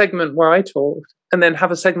have a segment where I talked, and then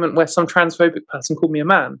have a segment where some transphobic person called me a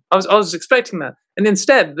man. I was expecting that, and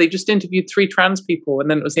instead they just interviewed 3 trans people,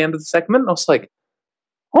 and then it was the end of the segment. I was like,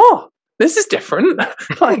 "Oh, this is different!"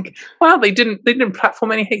 Wow, they didn't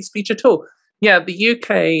platform any hate speech at all. Yeah, the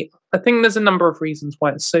UK. I think there's a number of reasons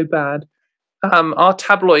why it's so bad. Our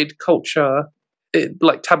tabloid culture,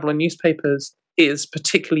 tabloid newspapers, is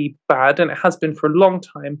particularly bad, and it has been for a long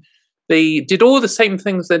time. They did all the same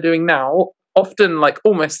things they're doing now, often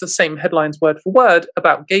almost the same headlines word for word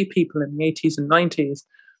about gay people in the 80s and 90s.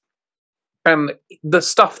 And the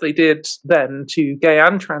stuff they did then to gay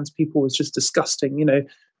and trans people was just disgusting.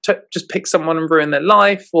 To just pick someone and ruin their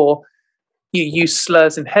life, or you use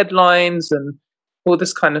slurs in headlines and all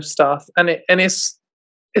this kind of stuff. And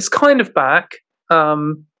it's kind of back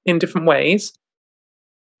in different ways,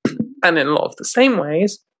 and in a lot of the same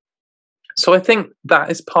ways. So I think that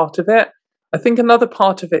is part of it. I think another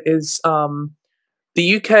part of it is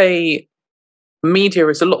the UK media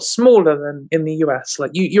is a lot smaller than in the US.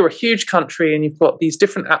 You're a huge country and you've got these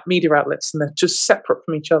different media outlets and they're just separate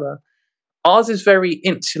from each other. Ours is very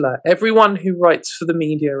insular. Everyone who writes for the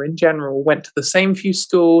media in general went to the same few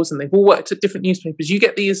schools and they've all worked at different newspapers. You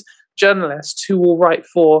get these journalists who will write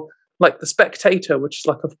for The Spectator, which is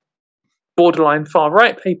a borderline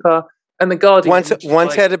far-right paper, and The Guardian.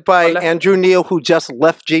 Once headed by Andrew Neil, who just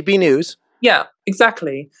left GB News. Yeah,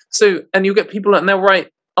 exactly. So, and you get people, and they'll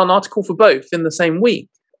write an article for both in the same week.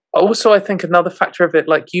 Also, I think another factor of it,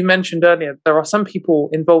 like you mentioned earlier, there are some people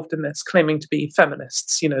involved in this claiming to be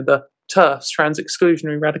feminists, the TERFs, trans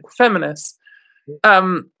exclusionary radical feminists.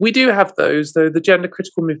 We do have those, though the gender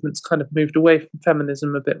critical movement's kind of moved away from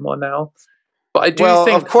feminism a bit more now. But I do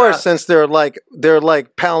think, of course, since they're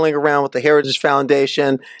palling around with the Heritage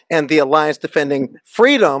Foundation and the Alliance Defending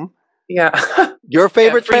Freedom. Yeah, your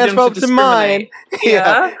favorite transphobes and mine.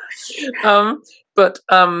 Yeah. But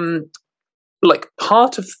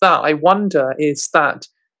part of that, I wonder, is that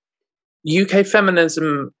UK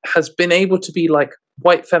feminism has been able to be like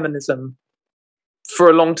white feminism for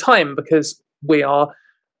a long time because we are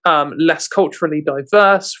less culturally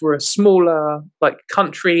diverse. We're a smaller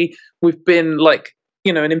country. We've been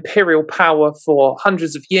an imperial power for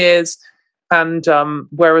hundreds of years. And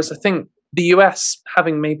whereas I think the US,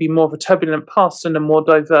 having maybe more of a turbulent past and a more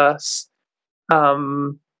diverse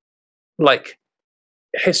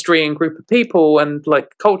history and group of people and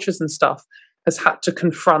cultures and stuff, has had to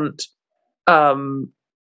confront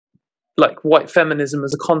white feminism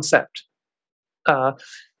as a concept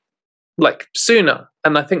sooner.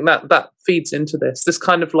 And I think that feeds into this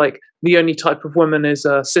kind of the only type of woman is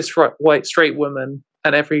a cis white straight woman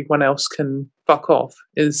and everyone else can fuck off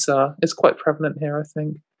is quite prevalent here, I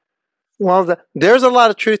think. Well, there's a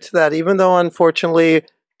lot of truth to that, even though unfortunately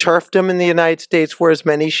TERFdom in the United States wears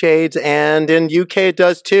many shades, and in UK it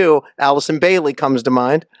does too. Alison Bailey comes to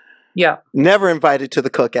mind. Yeah. Never invited to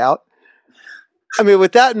the cookout. I mean,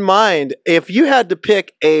 with that in mind, if you had to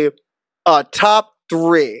pick a top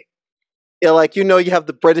 3, you have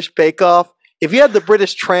the British Bake Off. If you had the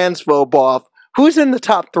British Transphobe Off, who's in the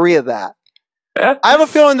top 3 of that? I have a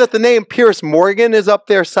feeling that the name Piers Morgan is up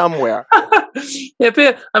there somewhere. Yeah,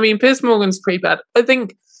 Piers Morgan's pretty bad. I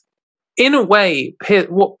think, in a way, Piers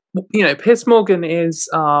Morgan is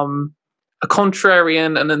a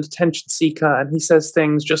contrarian and an attention seeker, and he says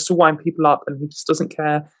things just to wind people up, and he just doesn't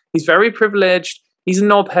care. He's very privileged. He's a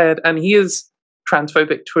knobhead, and he is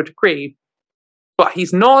transphobic to a degree, but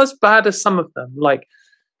he's not as bad as some of them. Like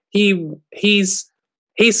he's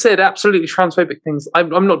said absolutely transphobic things.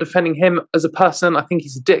 I'm not defending him as a person. I think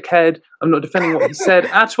he's a dickhead. I'm not defending what he said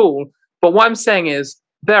at all. But what I'm saying is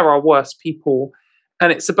there are worse people,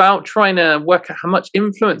 and it's about trying to work out how much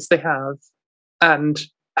influence they have and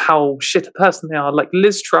how shit a person they are. Like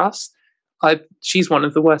Liz Truss, she's one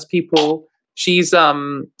of the worst people. She's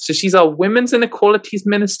she's our women's inequalities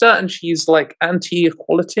minister, and she's like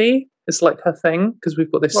anti-equality. It's like her thing because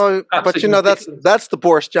we've got this. Well, but that's the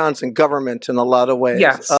Boris Johnson government in a lot of ways.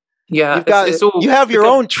 Yes, yeah. You have your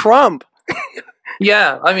own Trump.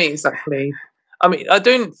 Yeah, I mean exactly. I mean, I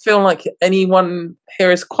don't feel like anyone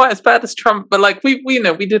here is quite as bad as Trump, but like we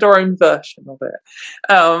did our own version of it.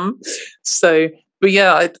 But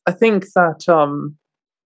yeah, I think that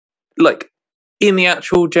like in the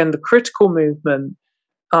actual gender critical movement,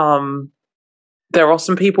 there are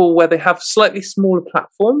some people where they have slightly smaller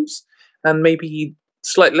platforms and maybe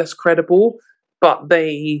slightly less credible, but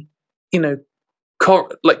they,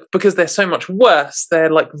 like because they're so much worse,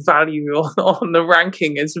 their like value on the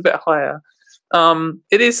ranking is a bit higher.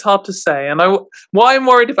 It is hard to say, and what I'm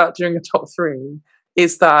worried about doing a top 3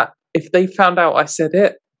 is that if they found out I said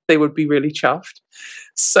it, they would be really chuffed.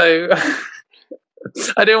 So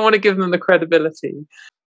I don't want to give them the credibility.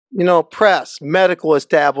 Press, medical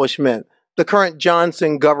establishment, the current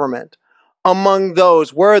Johnson government. Among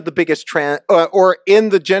those, where are the biggest or in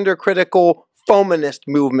the gender critical feminist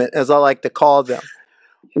movement, as I like to call them,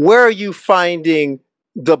 where are you finding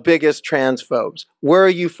the biggest transphobes? Where are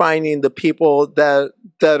you finding the people that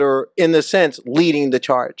are, in a sense, leading the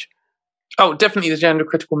charge? Oh, definitely the gender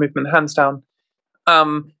critical movement, hands down.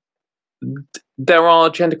 There are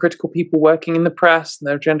gender critical people working in the press, and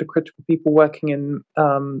there are gender critical people working in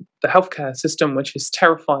the healthcare system, which is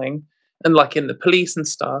terrifying, and like in the police and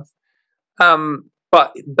stuff.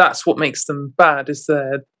 But that's what makes them bad, is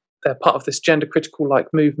they're part of this gender critical like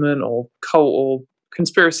movement or cult or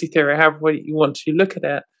conspiracy theory, however you want to look at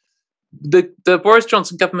it. The Boris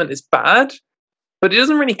Johnson government is bad, but it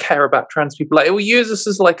doesn't really care about trans people. Like, it will use this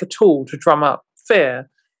as like a tool to drum up fear,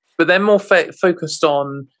 but they're more focused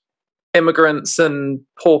on immigrants and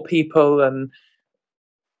poor people, and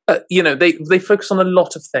they focus on a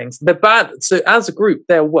lot of things. They're bad. So as a group,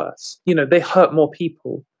 they're worse. They hurt more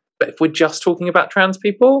people. But if we're just talking about trans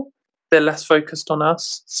people, they're less focused on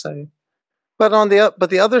us. So, but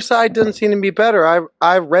the other side doesn't seem to be better.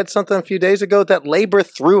 I read something a few days ago that Labor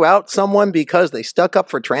threw out someone because they stuck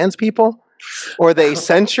up for trans people, or they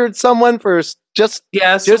censured someone for just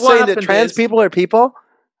saying that trans people are people.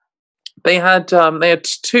 They had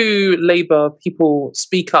 2 Labour people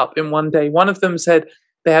speak up in one day. One of them said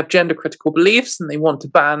they have gender critical beliefs and they want to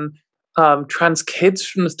ban trans kids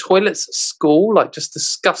from the toilets at school, like just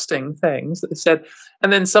disgusting things that they said.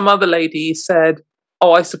 And then some other lady said,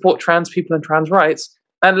 "Oh, I support trans people and trans rights."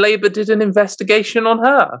 And Labour did an investigation on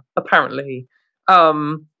her, apparently.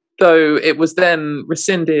 Though it was then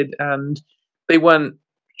rescinded, and they weren't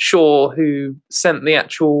sure who sent the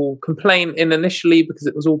actual complaint in initially because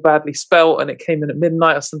it was all badly spelt and it came in at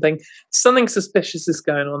midnight or something. Something suspicious is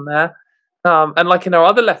going on there. And like in our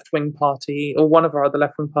other left-wing party, or one of our other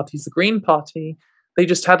left-wing parties, the Green Party, they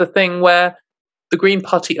just had a thing where the Green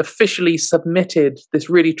Party officially submitted this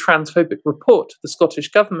really transphobic report to the Scottish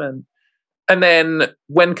government. And then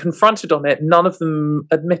when confronted on it, none of them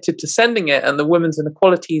admitted to sending it. And the Women's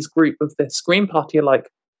Inequalities group of this Green Party are like,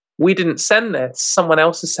 "We didn't send this. Someone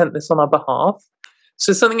else has sent this on our behalf."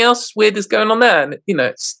 So something else weird is going on there. And,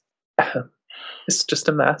 it's just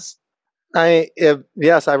a mess.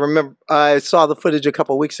 Yes, I remember. I saw the footage a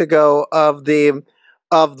couple of weeks ago of the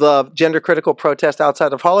gender critical protest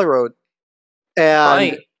outside of Holyrood,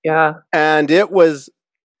 and and it was.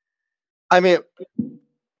 I mean,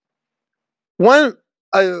 when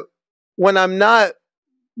I'm not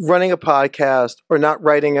running a podcast or not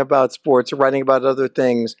writing about sports or writing about other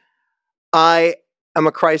things, I am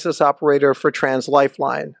a crisis operator for Trans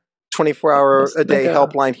Lifeline, 24-hour-a-day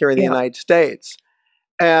helpline here in the United States.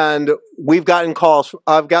 And I've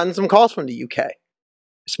gotten some calls from the UK,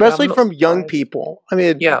 especially from young people. I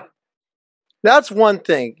mean, that's one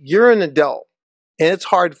thing. You're an adult, and it's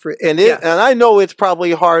hard and I know it's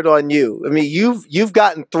probably hard on you. I mean, you've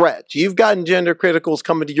gotten threats. You've gotten gender criticals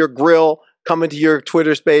coming to your grill, coming to your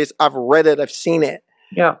Twitter space. I've read it. I've seen it.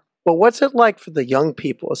 Yeah. But what's it like for the young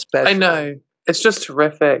people, especially? I know. It's just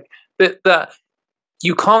horrific. That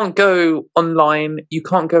you can't go online, you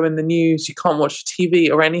can't go in the news, you can't watch TV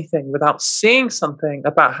or anything without seeing something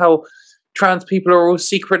about how trans people are all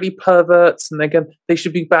secretly perverts and they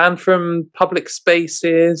should be banned from public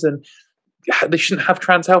spaces and they shouldn't have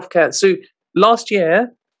trans healthcare. So last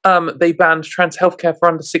year, they banned trans healthcare for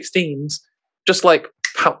under 16s, just like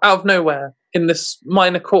out of nowhere in this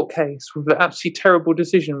minor court case with an absolutely terrible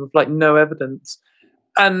decision with like no evidence.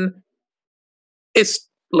 And it's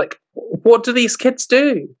like, what do these kids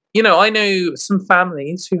do? You know, I know some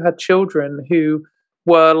families who had children who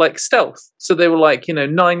were like stealth. So they were like,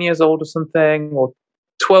 9 years old or something, or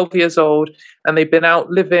 12 years old, and they've been out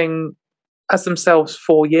living as themselves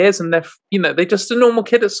 4 years, and they're just a normal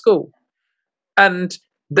kid at school. And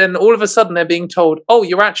then all of a sudden they're being told, oh,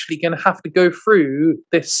 you're actually going to have to go through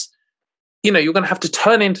this, you're going to have to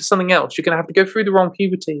turn into something else. You're going to have to go through the wrong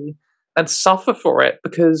puberty and suffer for it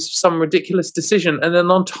because some ridiculous decision. And then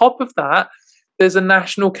on top of that, there's a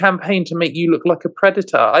national campaign to make you look like a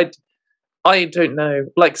predator. I don't know.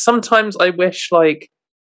 Like, sometimes I wish like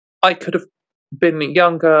I could have been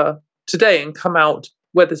younger today and come out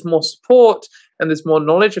where there's more support and there's more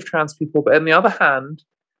knowledge of trans people. But on the other hand,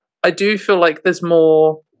 I do feel like there's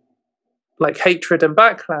more like hatred and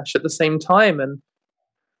backlash at the same time. And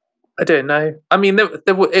I don't know. I mean,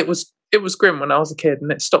 it was grim when I was a kid,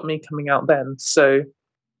 and it stopped me coming out then. So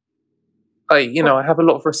I have a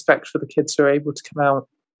lot of respect for the kids who are able to come out.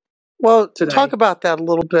 Well, today. Talk about that a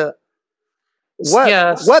little bit.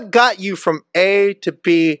 What got you from A to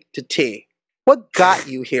B to T? What got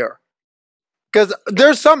you here? Because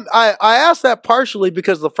there's some, I asked that partially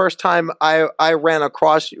because the first time I ran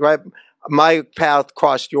across, right, my path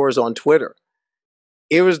crossed yours on Twitter.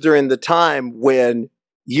 It was during the time when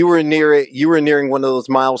you were nearing one of those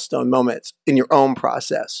milestone moments in your own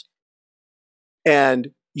process.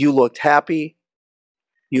 And you looked happy,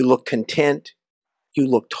 you looked content, you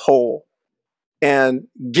looked whole. And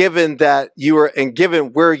given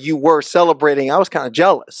where you were celebrating, I was kind of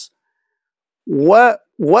jealous. What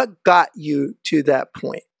got you to that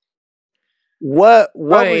point? What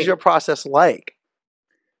was your process like?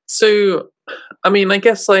 So, I mean, I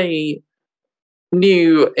guess I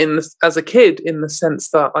knew as a kid in the sense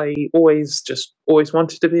that I always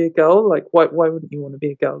wanted to be a girl. Like, why wouldn't you want to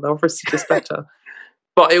be a girl? They're obviously just better.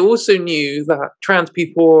 But I also knew that trans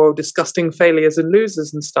people were disgusting failures and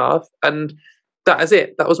losers and stuff. And that is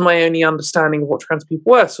it. That was my only understanding of what trans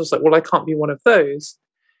people were. So I was like, well, I can't be one of those.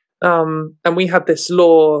 And we had this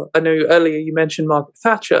law. I know earlier you mentioned Margaret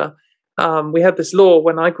Thatcher. We had this law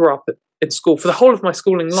when I grew up at school for the whole of my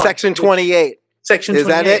schooling life. Section 28. Section 28. Is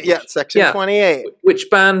that it? Yeah, Section 28. Which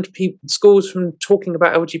banned schools from talking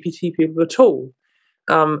about LGBT people at all.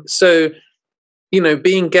 So,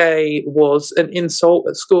 being gay was an insult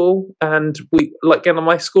at school. And we, like, in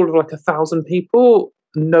my school of like 1,000 people,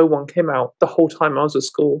 no one came out the whole time I was at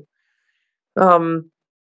school.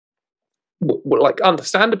 Like,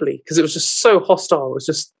 understandably, because it was just so hostile. It was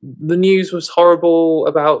just, the news was horrible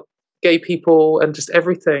about gay people and just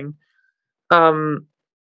everything.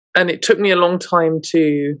 And it took me a long time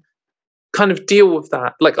to kind of deal with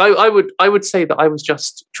that. Like, I would say that I was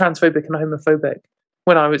just transphobic and homophobic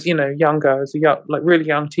when I was, younger, as a really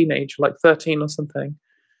young teenager, like 13 or something.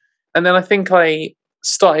 And then I think I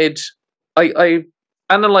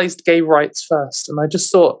analyzed gay rights first, and I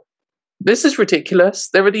just thought, this is ridiculous.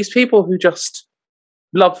 There are these people who just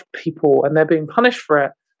love people and they're being punished for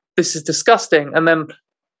it. This is disgusting. And then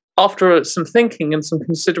after some thinking and some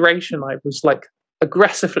consideration, I was like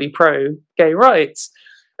aggressively pro gay rights.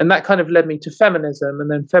 And that kind of led me to feminism.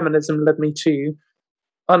 And then feminism led me to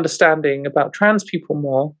understanding about trans people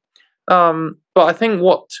more. But I think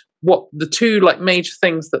what the two like major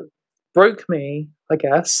things that broke me, I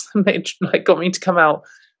guess, got me to come out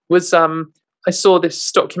was I saw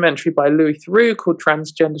this documentary by Louis Theroux called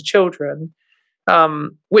Transgender Children,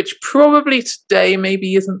 which probably today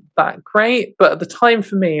maybe isn't that great, but at the time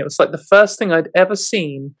for me, it was like the first thing I'd ever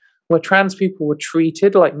seen where trans people were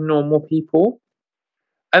treated like normal people.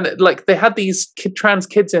 And like they had these trans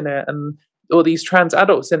kids in it or these trans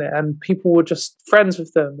adults in it, and people were just friends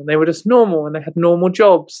with them, and they were just normal, and they had normal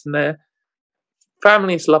jobs, and their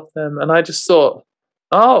families loved them. And I just thought,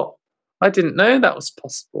 oh, I didn't know that was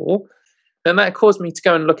possible. And that caused me to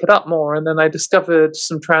go and look it up more. And then I discovered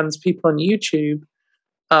some trans people on YouTube,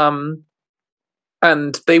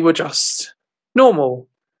 and they were just normal.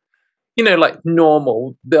 Like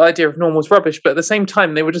normal. The idea of normal is rubbish, but at the same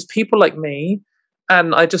time, they were just people like me.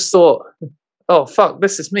 And I just thought, oh, fuck,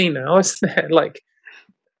 this is me now, isn't it? Like,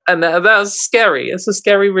 and that was scary. It's a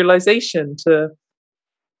scary realization to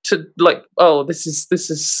like, oh, this is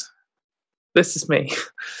me.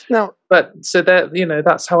 No, but so that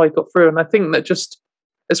that's how I got through, and I think that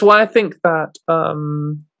it's why I think that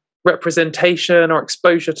representation or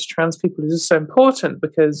exposure to trans people is just so important,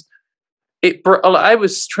 because I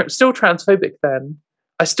was still transphobic then.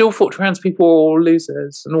 I still thought trans people were all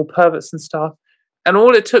losers and all perverts and stuff. And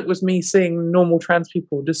all it took was me seeing normal trans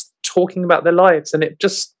people just talking about their lives, and it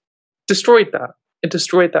just destroyed that. It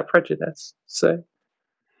destroyed that prejudice. So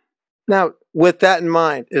now, with that in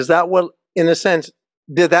mind, is that what, in a sense,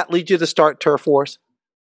 did that lead you to start Turf Wars?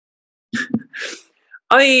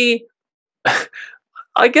 I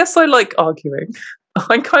guess I like arguing.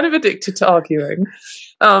 I'm kind of addicted to arguing.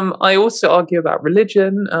 I also argue about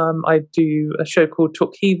religion. I do a show called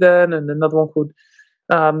Talk Heathen and another one called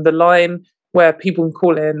The Line, where people can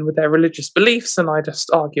call in with their religious beliefs and I just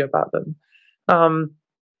argue about them. And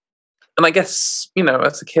I guess,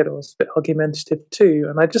 as a kid, I was a bit argumentative too.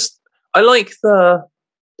 And I like the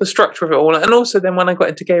structure of it all. And also then when I got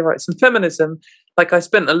into gay rights and feminism, like I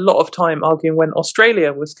spent a lot of time arguing when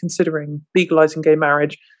Australia was considering legalizing gay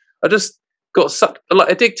marriage. I just got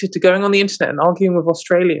addicted to going on the internet and arguing with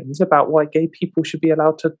Australians about why gay people should be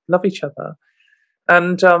allowed to love each other.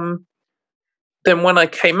 And then when I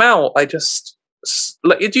came out, I just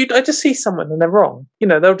see someone and they're wrong.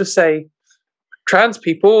 They'll just say, trans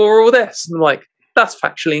people are all this. And I'm like, that's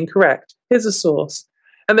factually incorrect. Here's a source.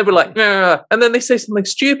 And they were like, nah. And then they say something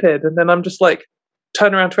stupid. And then I'm just like,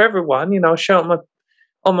 turn around to everyone, I'll show it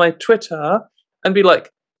on my Twitter and be like,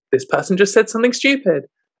 this person just said something stupid.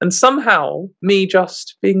 And somehow me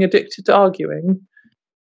just being addicted to arguing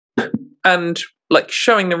and like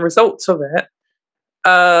showing the results of it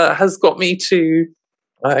has got me to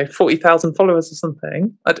 40,000 followers or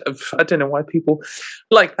something. I don't know why people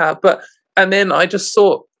like that, and then I just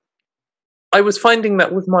thought, I was finding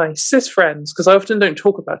that with my cis friends, because I often don't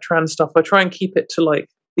talk about trans stuff. I try and keep it to like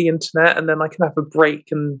the internet, and then I can have a break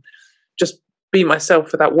and just be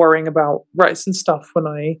myself without worrying about rights and stuff when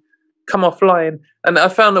I come offline. And I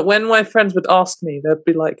found that when my friends would ask me, they'd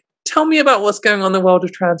be like, tell me about what's going on in the world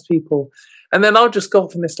of trans people. And then I'll just go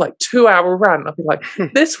off in this like 2-hour rant. I'll be like,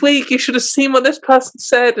 this week you should have seen what this person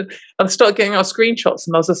said. And I start getting out screenshots.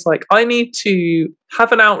 And I was just like, I need to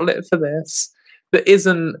have an outlet for this that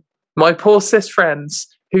isn't my poor cis friends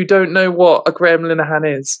who don't know what a Graham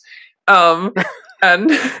Linehan is.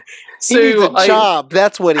 And so he needs a job.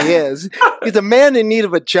 That's what he is. He's a man in need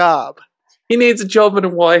of a job. He needs a job and a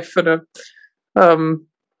wife and a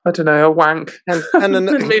wank.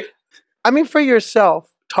 And for yourself,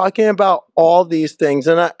 talking about all these things,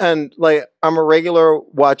 and I'm a regular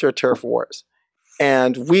watcher of Turf Wars,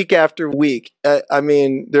 and week after week,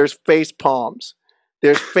 there's face palms.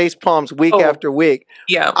 There's face palms week after week.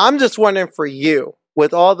 Yeah. I'm just wondering for you,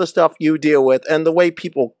 with all the stuff you deal with and the way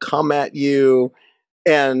people come at you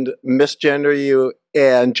and misgender you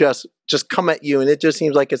and just come at you, and it just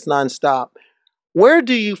seems like it's nonstop. Where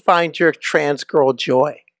do you find your trans girl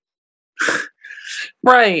joy?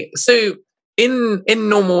 Right. So in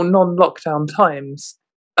normal non-lockdown times,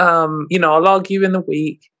 I'll argue in the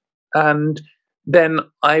week, and then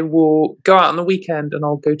I will go out on the weekend and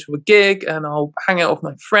I'll go to a gig and I'll hang out with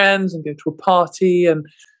my friends and go to a party and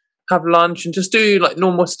have lunch and just do like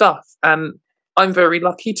normal stuff. And I'm very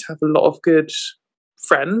lucky to have a lot of good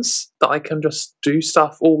friends that I can just do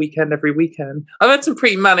stuff all weekend, every weekend. I've had some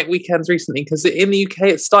pretty manic weekends recently because in the UK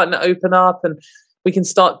it's starting to open up and we can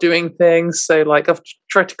start doing things. So like I've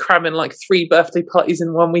tried to cram in like 3 birthday parties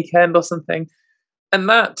in one weekend or something. And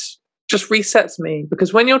that just resets me,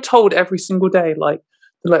 because when you're told every single day, like,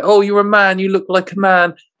 they're like, oh, you're a man, you look like a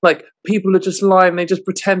man, like people are just lying, they just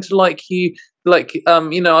pretend to like you, like, I'm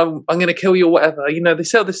going to kill you or whatever, they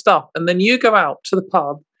say all this stuff. And then you go out to the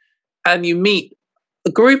pub and you meet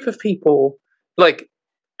a group of people like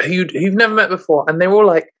who've never met before, and they're all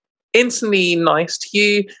like instantly nice to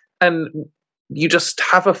you, and you just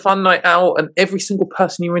have a fun night out, and every single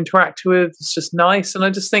person you interact with is just nice. And I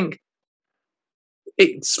just think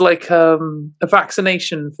it's like a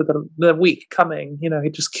vaccination for the week coming.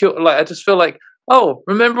 It just I just feel like, oh,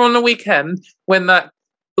 remember on the weekend when that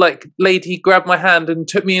like lady grabbed my hand and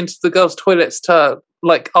took me into the girls' toilets to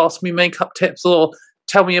like ask me makeup tips or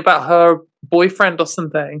tell me about her boyfriend or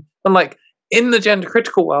something. And like in the gender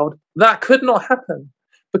critical world, that could not happen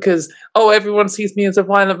because, oh, everyone sees me as a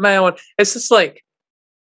violent male. And it's just like,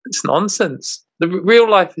 it's nonsense. The real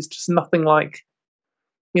life is just nothing like,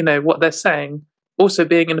 what they're saying. Also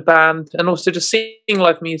being in a band and also just seeing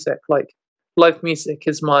live music. Like live music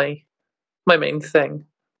is my main thing.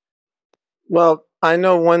 Well, I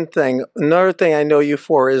know one thing. Another thing I know you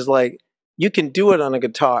for is like, you can do it on a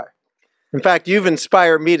guitar. In fact, you've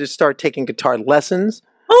inspired me to start taking guitar lessons.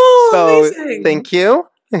 Oh, so amazing. Thank you.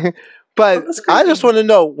 But That's I crazy. just want to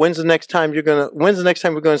know when's the next time we're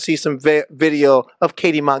gonna see some video of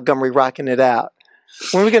Katie Montgomery rocking it out?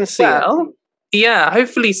 When are we gonna see it? Well, yeah,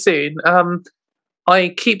 hopefully soon. I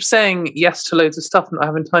keep saying yes to loads of stuff and not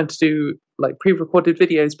having time to do like pre-recorded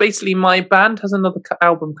videos. Basically, my band has another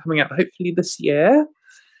album coming out hopefully this year.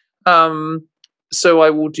 So I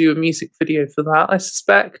will do a music video for that, I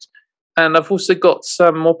suspect. And I've also got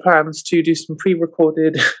some more plans to do some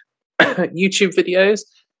pre-recorded YouTube videos.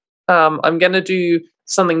 I'm going to do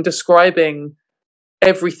something describing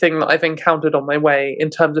everything that I've encountered on my way in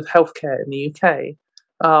terms of healthcare in the UK.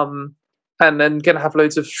 And then going to have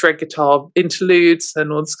loads of shred guitar interludes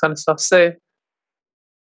and all this kind of stuff. So,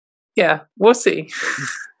 yeah, we'll see.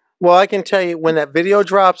 Well, I can tell you when that video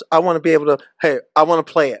drops, I want to be able to, I want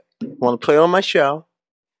to play it. I want to play it on my show.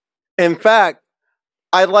 In fact,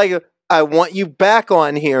 I want you back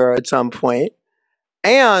on here at some point,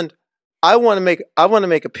 and I want to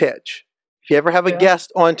make a pitch. If you ever have a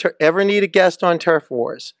guest on, ever need a guest on Turf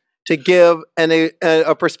Wars to give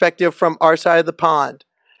a perspective from our side of the pond,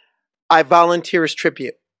 I volunteer as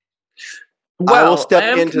tribute. Well, I will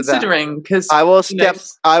step into considering because I will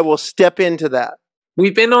step into that.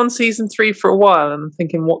 We've been on season 3 for a while, and I'm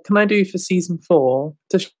thinking, what can I do for season 4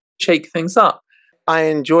 to shake things up? I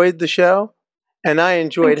enjoyed the show, and I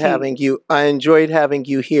enjoyed having you. I enjoyed having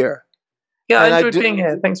you here. Yeah, and I enjoyed being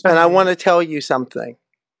here. Thanks for having me. And I want to tell you something.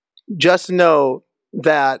 Just know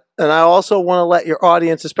that, and I also want to let your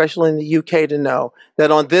audience, especially in the UK, to know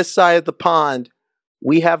that on this side of the pond,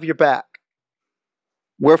 we have your back.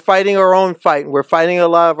 We're fighting our own fight, and we're fighting a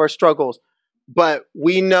lot of our struggles, but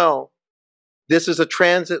we know this is a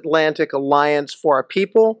transatlantic alliance for our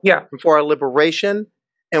people, and for our liberation,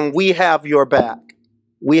 and we have your back.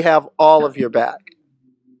 We have all of your back.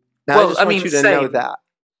 And I just want you to know that.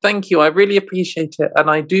 Thank you. I really appreciate it. And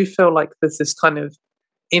I do feel like there's this kind of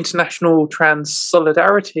international trans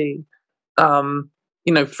solidarity,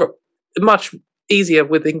 for much easier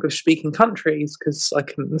with English speaking countries because I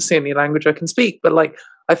can see any language I can speak. But like,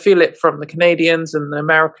 I feel it from the Canadians and the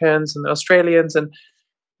Americans and the Australians and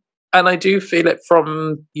I do feel it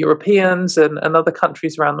from Europeans and other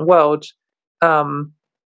countries around the world. But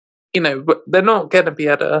they're not going to be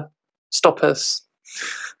able to stop us.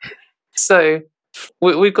 So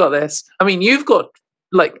we've got this. I mean, you've got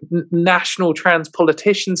like national trans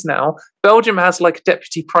politicians now. Belgium has like a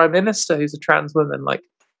deputy prime minister who's a trans woman. Like,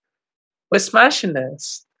 we're smashing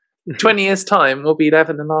this. 20 years' time, we'll be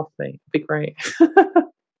 11 and half, mate. It'd be great.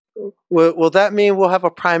 Will that mean we'll have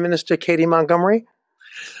a prime minister, Katie Montgomery?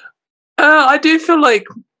 I do feel like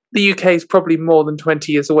the UK is probably more than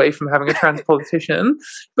 20 years away from having a trans politician,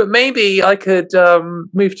 but maybe I could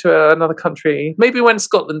move to another country. Maybe when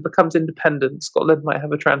Scotland becomes independent, Scotland might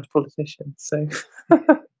have a trans politician. So,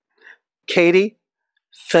 Katie,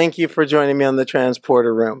 thank you for joining me on the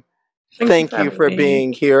Transporter Room. Thank you for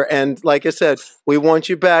being here. And like I said, we want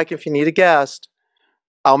you back. If you need a guest,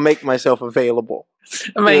 I'll make myself available.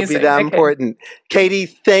 Amazing. It'll be that important. Katie,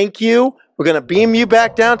 thank you. We're going to beam you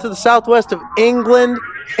back down to the southwest of England,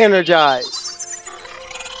 energized.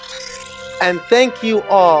 And thank you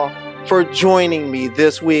all for joining me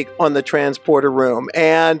this week on the Transporter Room.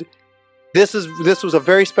 And this was a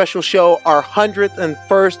very special show, our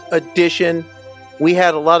 101st edition. We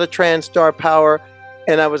had a lot of trans star power,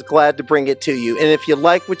 and I was glad to bring it to you. And if you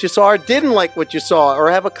like what you saw or didn't like what you saw or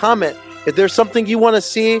have a comment, if there's something you want to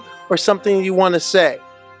see or something you want to say,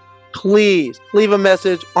 please leave a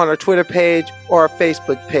message on our Twitter page or our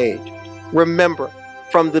Facebook page. Remember,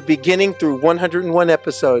 from the beginning through 101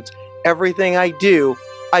 episodes, everything I do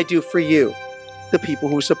for you, the people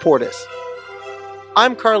who support us.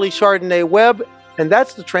 I'm Carly Chardonnay Webb, and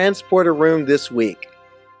that's the Transporter Room this week.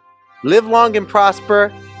 Live long and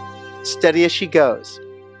prosper, steady as she goes.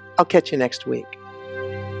 I'll catch you next week.